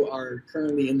who are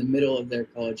currently in the middle of their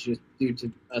college just due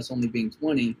to us only being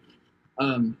 20.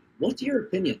 What's your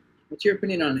opinion? What's your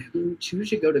opinion on who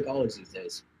should go to college these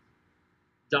days?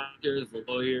 Doctors,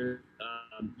 lawyers,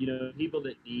 you know, people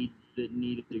that need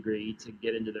a degree to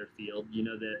get into their field. You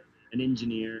know, that an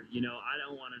engineer. You know, I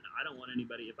don't want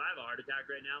anybody. If I have a heart attack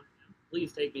right now,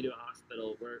 please take me to a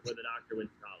hospital where the doctor went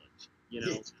to college. You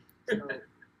know. So,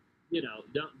 you know,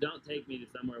 don't take me to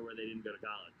somewhere where they didn't go to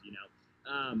college, you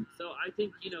know. So I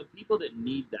think, you know, people that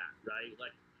need that, right?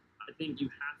 Like, I think you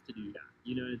have to do that,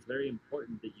 you know, and it's very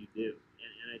important that you do.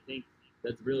 And I think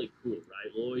that's really cool,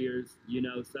 right? Lawyers, you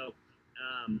know, so,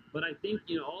 but I think,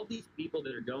 you know, all these people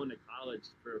that are going to college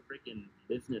for a freaking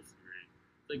business degree,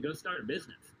 like, go start a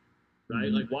business, right?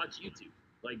 Mm-hmm. Like, watch YouTube.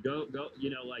 Like, go, you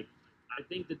know, like, I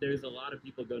think that there's a lot of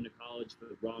people going to college for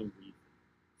the wrong reason.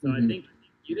 So I think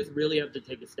you just really have to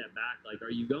take a step back. Like,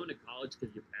 are you going to college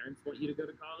because your parents want you to go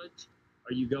to college?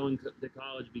 Are you going to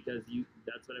college because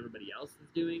that's what everybody else is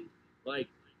doing? Like,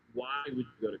 why would you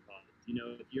go to college? You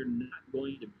know, if you're not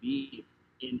going to be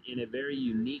in a very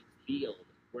unique field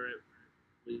where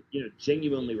it, you know,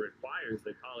 genuinely requires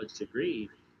a college degree,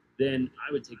 then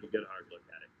I would take a good hard look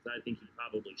at it. So I think you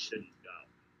probably shouldn't go.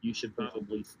 You should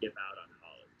probably skip out on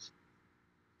college.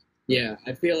 Yeah,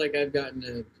 I feel like I've gotten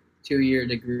a 2-year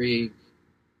degree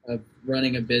of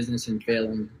running a business and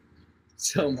failing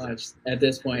so much at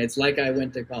this point. It's like I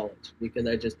went to college because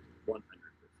I just 100%.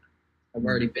 I've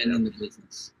already been in the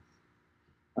business.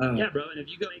 Yeah, bro. And if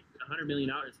you go make $100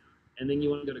 million and then you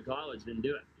want to go to college, then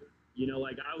do it. You know,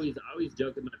 like I always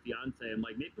joke with my fiance. I'm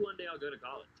like, maybe one day I'll go to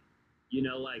college. You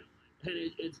know, like, And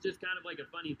it's just kind of like a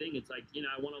funny thing. It's like,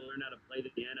 I want to learn how to play the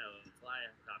piano and fly a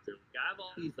helicopter. Like, I have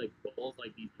all these like goals,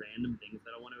 like these random things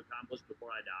that I want to accomplish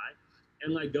before I die.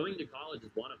 And like going to college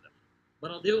is one of them. But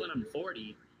I'll do it when I'm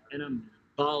 40 and I'm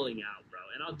balling out, bro.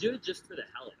 And I'll do it just for the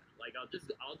hell of it. Like I'll just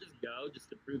go just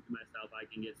to prove to myself I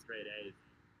can get straight A's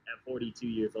at 42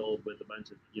 years old with a bunch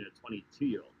of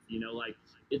 22-year-olds. Like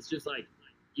it's just like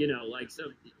like so.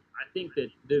 I think that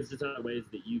there's just other ways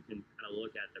that you can kind of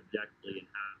look at it objectively and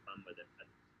have fun with it. But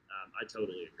I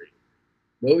totally agree.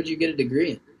 What would you get a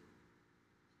degree in?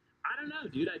 I don't know,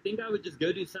 dude. I think I would just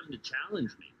go do something to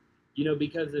challenge me.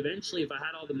 Because eventually, if I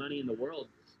had all the money in the world,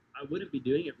 I wouldn't be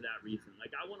doing it for that reason.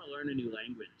 Like, I want to learn a new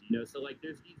language, So, like,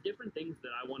 there's these different things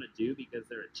that I want to do because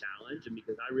they're a challenge and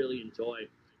because I really enjoy.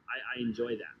 I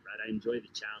enjoy that, right? I enjoy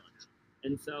the challenge,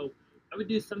 and so I would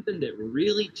do something that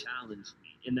really challenged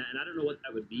me in that. And I don't know what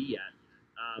that would be yet,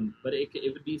 but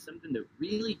it would be something that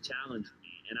really challenged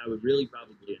me, and I would really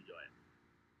probably enjoy it.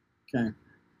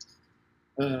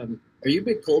 Okay. Are you a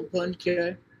big cold plunge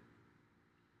guy?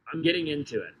 I'm getting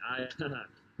into it.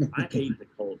 I hate the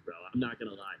cold, bro. I'm not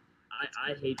gonna lie.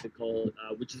 I hate the cold,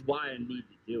 which is why I need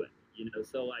to do it.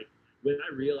 So like when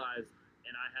I realized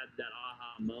and I had that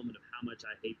aha moment of how much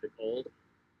I hate the cold,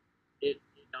 it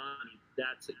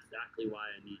that's exactly why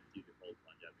I need to do the cold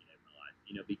plunge every day of my life.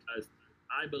 Because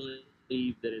I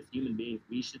believe that as human beings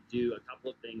we should do a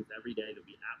couple of things every day that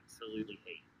we absolutely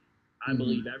hate. I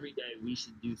believe every day we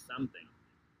should do something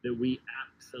that we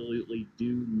absolutely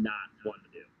do not want to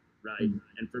do. Right?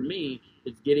 And for me,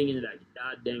 it's getting into that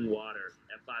goddamn water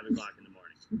at 5 o'clock in the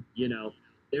morning.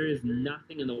 There is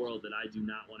nothing in the world that I do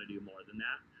not want to do more than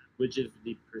that, which is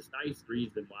the precise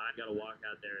reason why I got to walk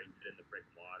out there and get in the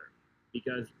freaking water.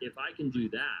 Because if I can do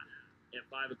that at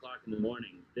 5 o'clock in the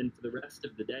morning, then for the rest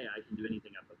of the day, I can do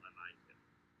anything I put my mind to.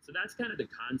 So that's kind of the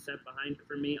concept behind it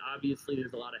for me. Obviously,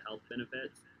 there's a lot of health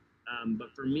benefits, but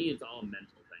for me, it's all a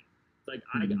mental thing. It's like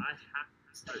I have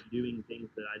to start doing things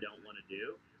that I don't want to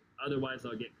do. Otherwise,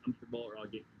 I'll get comfortable or I'll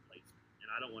get complacent, and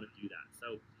I don't want to do that.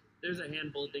 So there's a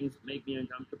handful of things that make me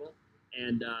uncomfortable,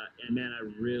 and man, I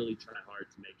really try hard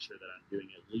to make sure that I'm doing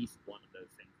at least one of those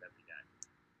things every day.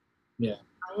 Yeah.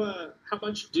 How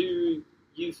much do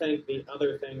you think the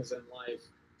other things in life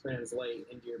translate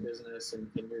into your business and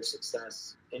in your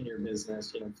success in your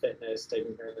business? Fitness,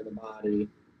 taking care of the body,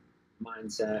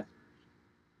 mindset.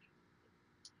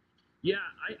 Yeah,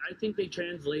 I think they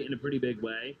translate in a pretty big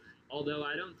way. Although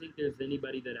I don't think there's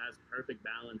anybody that has perfect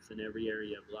balance in every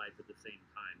area of life at the same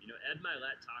time. Ed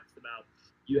Milet talks about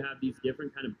you have these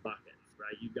different kind of buckets,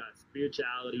 right? You've got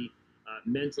spirituality,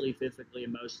 mentally, physically,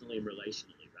 emotionally, and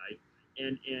relationally, right?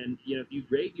 And if you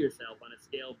grade yourself on a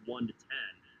scale of 1 to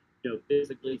 10,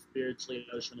 physically, spiritually,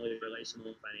 emotionally,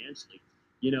 relationally, financially,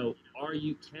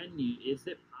 is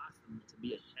it possible to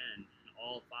be a 10 in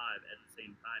all 5 at the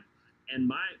same time? And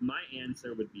my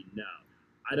answer would be no.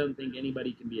 I don't think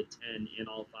anybody can be a 10 in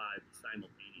all 5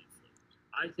 simultaneously.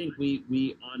 I think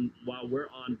while we're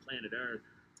on planet Earth,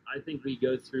 I think we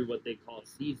go through what they call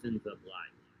seasons of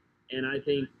life. And I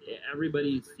think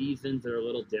everybody's seasons are a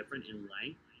little different in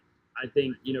length. I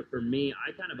think, for me,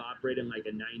 I kind of operate in like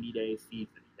a 90-day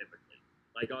season typically.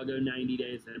 Like I'll go 90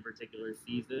 days in a particular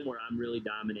season where I'm really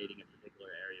dominating a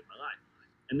particular area of my life.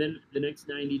 And then the next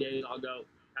 90 days,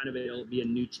 it'll be a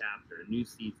new chapter, a new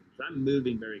season. Because I'm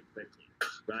moving very quickly,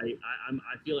 right?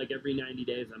 I feel like every 90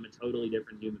 days I'm a totally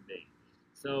different human being.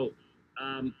 So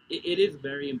it is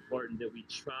very important that we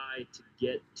try to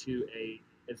get to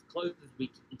as close as we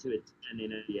can to a 10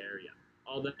 in any area.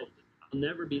 Although I'll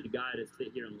never be the guy to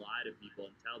sit here and lie to people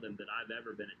and tell them that I've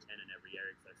ever been a 10 in every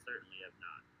area, because I certainly have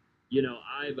not.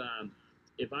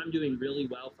 If I'm doing really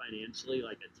well financially,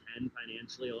 like a 10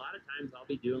 financially, a lot of times I'll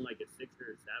be doing like a 6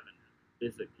 or a 7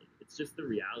 physically. It's just the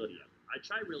reality of it. I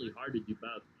try really hard to do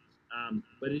both,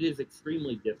 but it is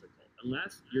extremely difficult.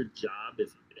 Unless your job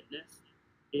is fitness,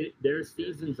 there's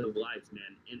seasons of life,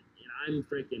 man. And I'm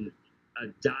freaking a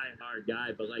die-hard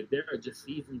guy, but like there are just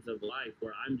seasons of life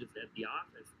where I'm just at the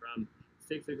office from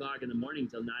 6 o'clock in the morning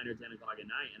till 9 or 10 o'clock at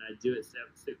night, and I do it 7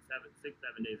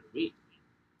 days a week.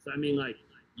 So I mean, like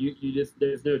you just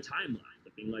there's no time left. I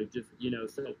mean, like just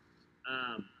so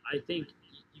I think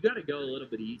you got to go a little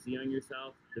bit easy on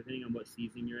yourself depending on what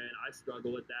season you're in. I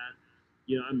struggle with that.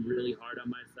 I'm really hard on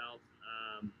myself,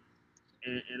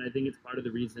 and I think it's part of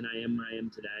the reason I am where I am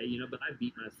today. But I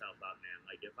beat myself up, man.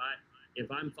 Like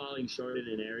if I'm falling short in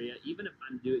an area, even if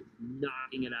I'm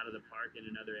knocking it out of the park in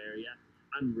another area,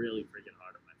 I'm really freaking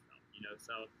hard on myself.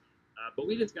 So, but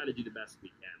we just got to do the best we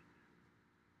can.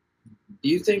 Do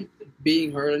you think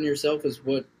being hard on yourself is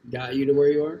what got you to where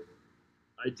you are?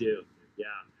 I do, yeah.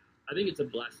 I think it's a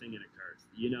blessing and a curse.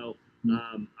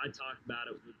 I talk about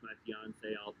it with my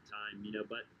fiance all the time,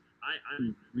 but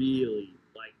I'm really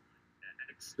like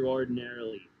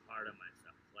extraordinarily hard on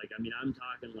myself. Like, I mean, I'm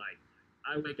talking like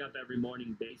I wake up every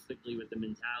morning basically with the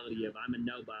mentality of I'm a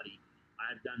nobody,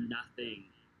 I've done nothing,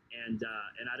 and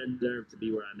I deserve to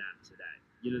be where I'm at today.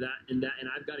 And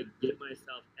I've got to get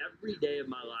myself every day of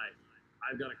my life.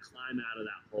 I've got to climb out of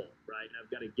that hole, right? And I've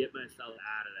got to get myself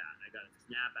out of that. And I got to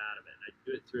snap out of it. And I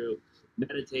do it through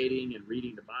meditating and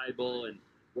reading the Bible and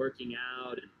working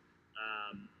out and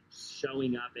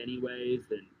showing up anyways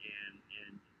and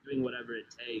doing whatever it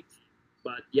takes.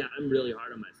 But yeah, I'm really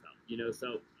hard on myself.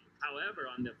 So, however,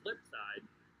 on the flip side,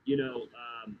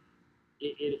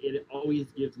 it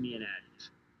always gives me an edge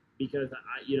because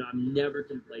I'm never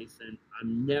complacent.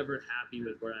 I'm never happy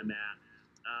with where I'm at.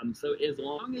 So as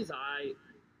long as I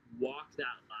walk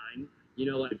that line,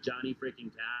 like Johnny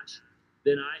freaking Cash,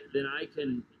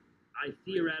 I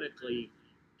theoretically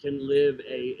can live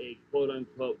a quote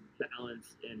unquote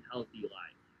balanced and healthy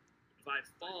life. If I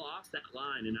fall off that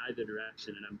line in either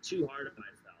direction and I'm too hard on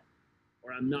myself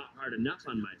or I'm not hard enough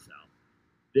on myself,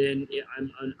 then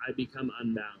I become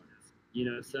unbalanced.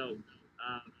 So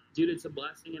dude, it's a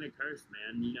blessing and a curse,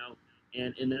 man.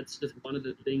 And that's just one of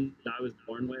the things that I was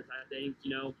born with, I think.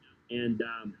 And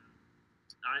I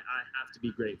have to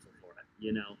be grateful for it.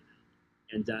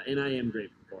 And I am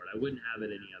grateful for it. I wouldn't have it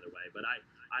any other way. But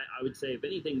I would say, if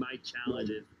anything, my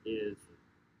challenge is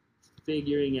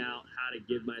figuring out how to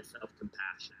give myself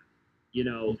compassion.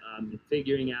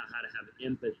 Figuring out how to have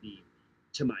empathy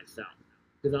to myself,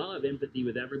 because I'll have empathy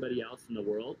with everybody else in the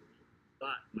world,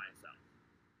 but myself.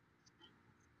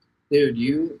 Dude,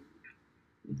 you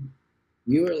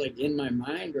are like in my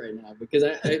mind right now because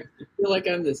I feel like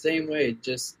I'm the same way,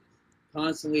 just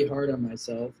constantly hard on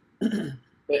myself. And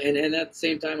at the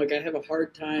same time, like I have a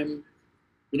hard time,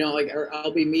 like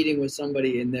I'll be meeting with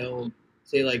somebody and they'll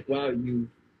say like, "Wow, you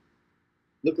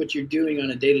look what you're doing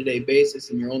on a day-to-day basis,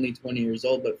 and you're only 20 years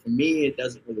old." But for me, it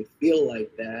doesn't really feel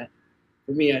like that.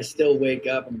 For me, I still wake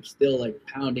up and I'm still like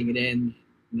pounding it in,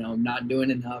 not doing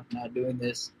enough, not doing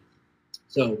this.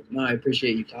 So no, I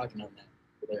appreciate you talking on that.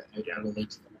 I relate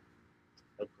to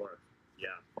that. Of course, yeah,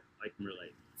 I can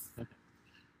relate.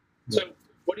 So,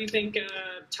 what do you think?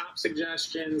 Top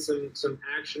suggestions, some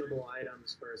actionable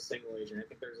items for a single agent. I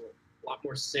think there's a lot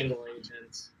more single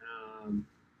agents,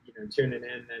 tuning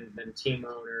in than team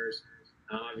owners.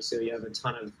 Obviously, you have a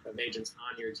ton of agents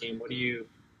on your team. What do you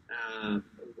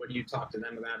talk to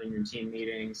them about in your team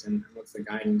meetings, and what's the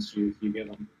guidance you give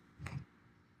them?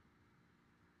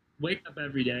 Wake up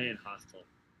every day and hustle.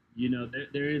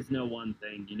 There is no one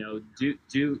thing.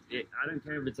 Do it. I don't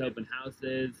care if it's open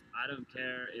houses. I don't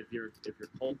care if you're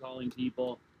cold calling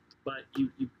people, but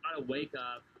you've got to wake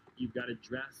up. You've got to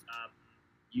dress up.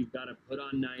 You've got to put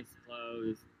on nice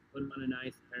clothes. Put on a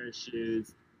nice pair of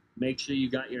shoes. Make sure you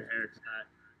got your hair cut.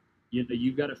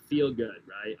 You've got to feel good,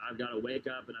 right? I've got to wake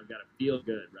up and I've got to feel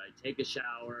good, right? Take a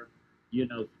shower.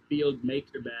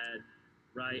 Make your bed,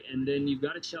 right? And then you've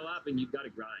got to show up and you've got to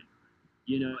grind.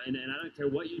 And I don't care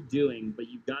what you're doing, but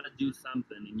you've got to do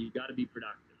something and you've got to be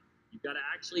productive. You've got to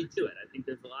actually do it. I think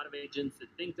there's a lot of agents that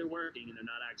think they're working and they're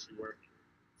not actually working.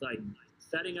 It's like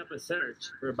setting up a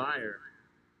search for a buyer.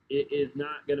 It is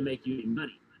not going to make you any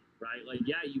money, right? Like,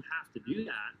 yeah, you have to do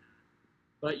that,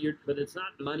 but it's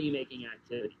not money making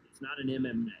activity. It's not an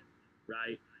MMA,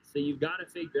 right? So you've got to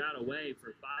figure out a way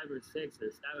for 5 or 6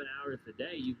 or 7 hours a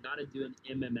day. You've got to do an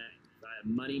MMA, right? A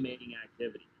money making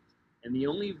activity. And the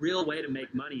only real way to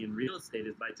make money in real estate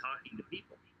is by talking to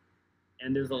people.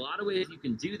 And there's a lot of ways you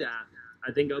can do that.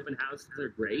 I think open houses are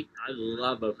great. I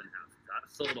love open houses. I've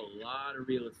sold a lot of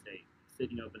real estate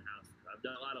sitting open houses. I've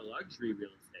done a lot of luxury real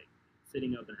estate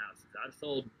sitting open houses. I've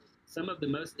sold some of the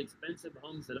most expensive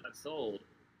homes that I've sold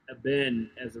have been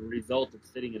as a result of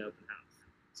sitting in open house,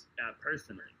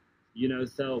 personally.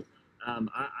 So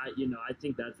I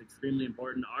think that's extremely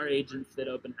important. Our agents sit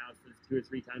open houses 2 or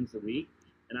 3 times a week.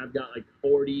 And I've got like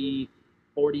 42,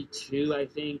 I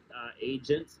think,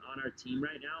 agents on our team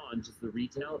right now on just the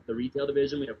retail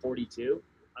division. We have 42,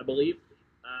 I believe.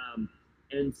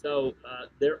 And so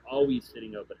they're always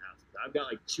sitting open houses. I've got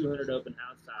like 200 open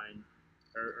house signs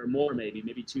or more, maybe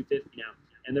 250 now.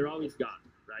 And they're always gone,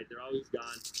 right? They're always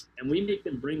gone. And we make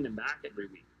them bring them back every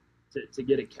week to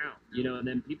get a count, and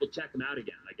then people check them out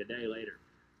again like a day later.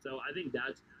 So I think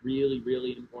that's really,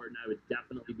 really important. I would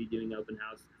definitely be doing open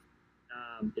houses.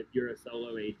 If you're a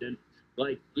solo agent.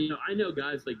 Like, I know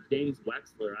guys like James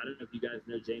Wexler. I don't know if you guys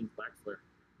know James Wexler,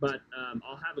 but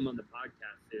I'll have him on the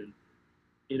podcast soon.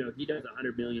 He does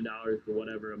 $100 million or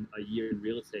whatever a year in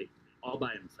real estate all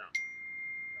by himself.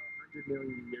 $100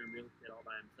 million a year in real estate all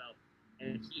by himself.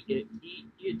 and he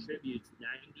attributes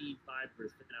 95%,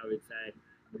 I would say,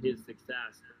 of his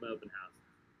success from open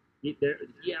houses.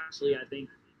 He actually, I think,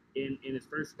 in his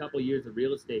first couple years of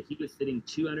real estate, he was sitting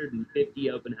 250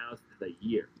 open houses a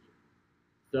year.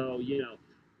 So,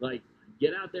 like,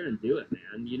 get out there and do it, man.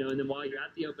 And then while you're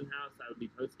at the open house, I would be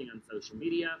posting on social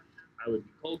media. I would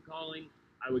be cold calling.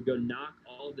 I would go knock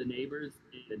all the neighbors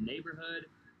in the neighborhood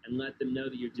and let them know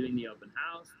that you're doing the open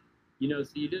house. So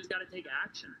you just got to take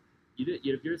action.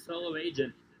 If you're a solo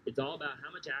agent, it's all about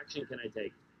how much action can I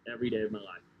take every day of my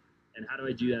life. And how do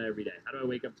I do that every day? How do I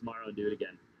wake up tomorrow and do it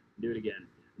again, and do it again,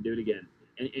 and do it again?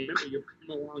 And remember, you're playing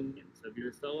the long game. So if you're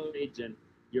a solo agent,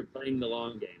 you're playing the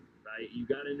long game, right? You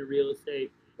got into real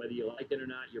estate, whether you like it or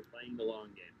not, you're playing the long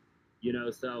game.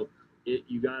 So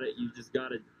you just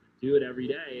gotta do it every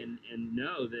day and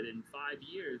know that in 5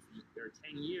 years or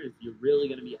 10 years, you're really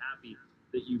gonna be happy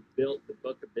that you built the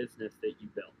book of business that you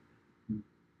built.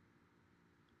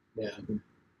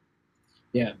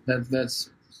 Yeah, that's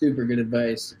super good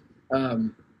advice. I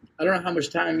don't know how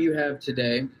much time you have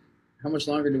today. How much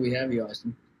longer do we have you,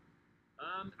 Austin?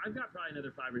 I've got probably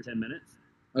another 5 or 10 minutes.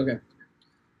 Okay.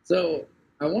 So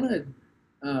I want to,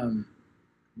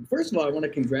 first of all, I want to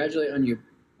congratulate on your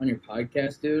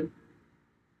podcast, dude.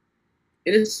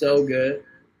 It is so good.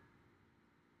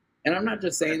 And I'm not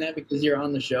just saying that because you're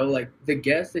on the show. Like, the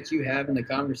guests that you have and the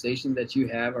conversations that you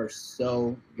have are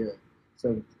so good.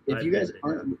 So if you guys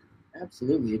aren't,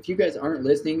 absolutely, if you guys aren't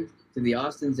listening to the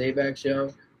Austin Zaback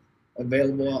show,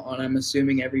 available on, I'm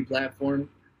assuming, every platform,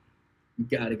 you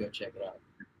got to go check it out.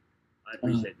 I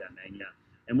appreciate that, man. Yeah.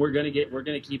 And we're gonna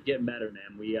keep getting better,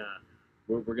 man.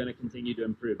 We're gonna continue to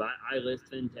improve. I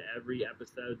listen to every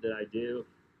episode that I do,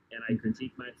 and I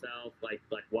critique myself like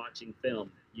watching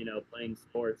film, playing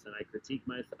sports, and I critique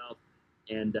myself.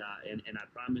 And I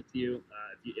promise you,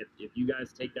 if you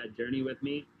guys take that journey with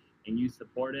me and you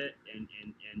support it and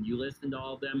you listen to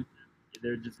all of them,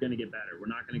 they're just gonna get better. We're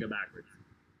not gonna go backwards.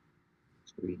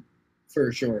 Sweet.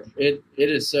 For sure. It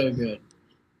is so good.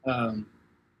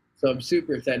 So I'm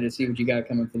super excited to see what you got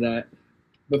coming for that.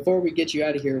 Before we get you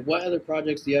out of here, what other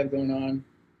projects do you have going on?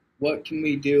 What can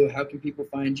we do? How can people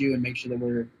find you and make sure that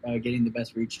we're getting the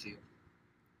best reach to you?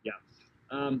 Yeah.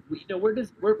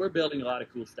 We're building a lot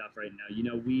of cool stuff right now. I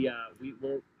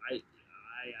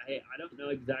don't know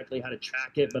exactly how to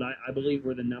track it, but I believe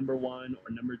we're the number 1 or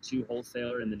number 2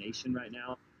 wholesaler in the nation right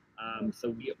now.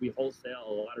 So we wholesale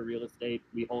a lot of real estate.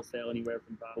 We wholesale anywhere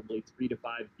from probably 3 to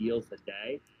 5 deals a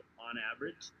day on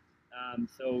average.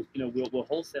 So we'll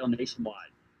wholesale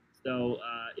nationwide. So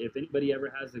if anybody ever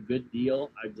has a good deal,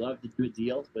 I'd love to do a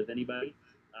deal with anybody.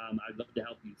 I'd love to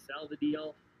help you sell the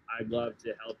deal. I'd love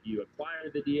to help you acquire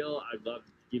the deal. I'd love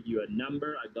to give you a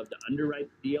number. I'd love to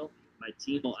underwrite the deal. My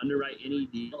team will underwrite any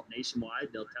deal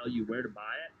nationwide. They'll tell you where to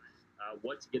buy it,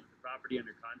 what to get the property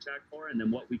under contract for, and then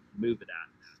what we can move it at.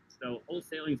 So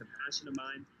wholesaling is a passion of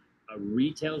mine.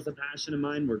 Retail is a passion of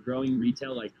mine. We're growing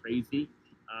retail like crazy.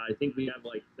 I think we have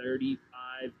like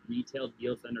 35 retail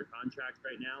deals under contract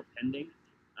right now, pending.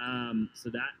 So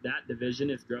that division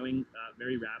is growing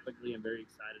very rapidly. I'm very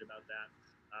excited about that.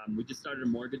 We just started a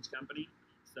mortgage company,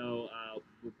 so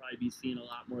we'll probably be seeing a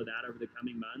lot more of that over the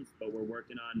coming months. But we're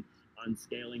working on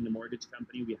scaling the mortgage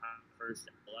company. We hired first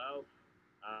LO.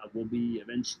 We'll be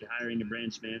eventually hiring a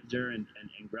branch manager and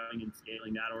growing and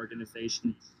scaling that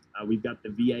organization. We've got the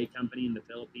VA company in the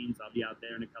Philippines. I'll be out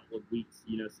there in a couple of weeks,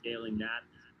 scaling that.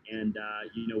 And,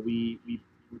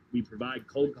 we provide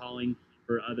cold calling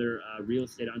for other real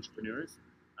estate entrepreneurs.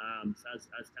 So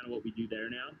that's kind of what we do there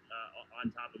now,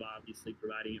 on top of obviously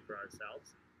providing it for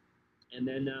ourselves. And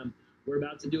then we're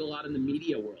about to do a lot in the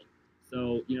media world.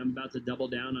 So, I'm about to double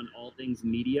down on all things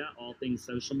media, all things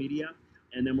social media.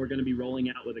 And then we're going to be rolling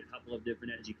out with a couple of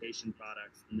different education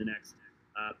products in the next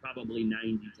probably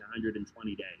 90 to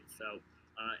 120 days. So,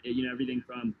 everything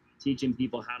from teaching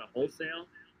people how to wholesale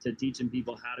to teaching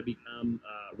people how to become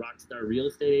a rock star real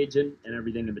estate agent and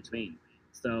everything in between.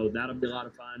 So that'll be a lot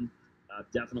of fun.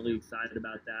 Definitely excited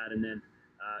about that. And then,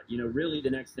 really the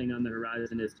next thing on the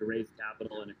horizon is to raise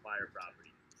capital and acquire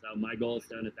property. So my goal is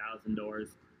to own 1,000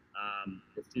 doors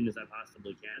as soon as I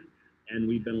possibly can. And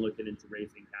we've been looking into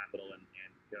raising capital and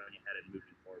going ahead and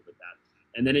moving forward with that.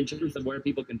 And then in terms of where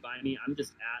people can find me, I'm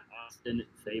just at Austin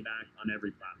Zaback on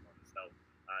every platform. So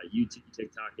YouTube,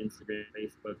 TikTok, Instagram,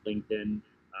 Facebook, LinkedIn,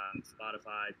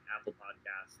 Spotify, Apple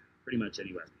Podcasts, pretty much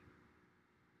anywhere.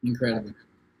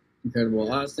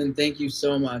 Incredible. Austin, thank you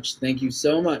so much. Thank you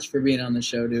so much for being on the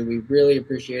show, dude. We really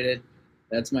appreciate it.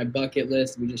 That's my bucket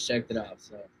list. We just checked it off.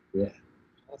 So, yeah.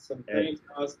 Awesome. Thanks,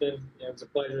 Austin. Yeah, it was a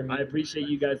pleasure. I appreciate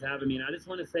you guys having me. And I just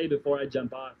want to say before I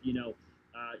jump off,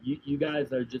 You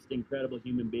guys are just incredible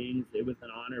human beings. It was an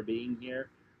honor being here.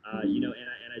 You know,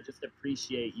 and I just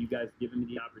appreciate you guys giving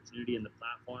me the opportunity and the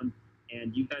platform.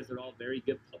 And you guys are all very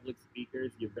good public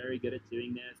speakers. You're very good at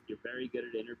doing this. You're very good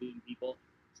at interviewing people.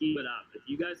 Keep it up. If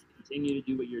you guys continue to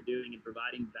do what you're doing and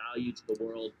providing value to the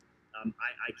world,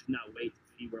 I cannot wait to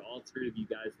see where all three of you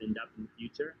guys end up in the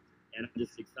future. And I'm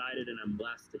just excited and I'm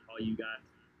blessed to call you guys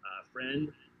a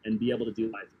friend and be able to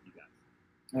do life with you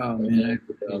guys. Oh man,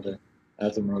 Brother.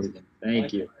 That's amazing.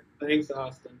 Thank you. Thanks,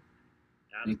 Austin.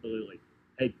 Absolutely.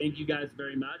 Hey, thank you guys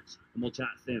very much, and we'll chat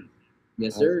soon.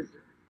 yes, sir.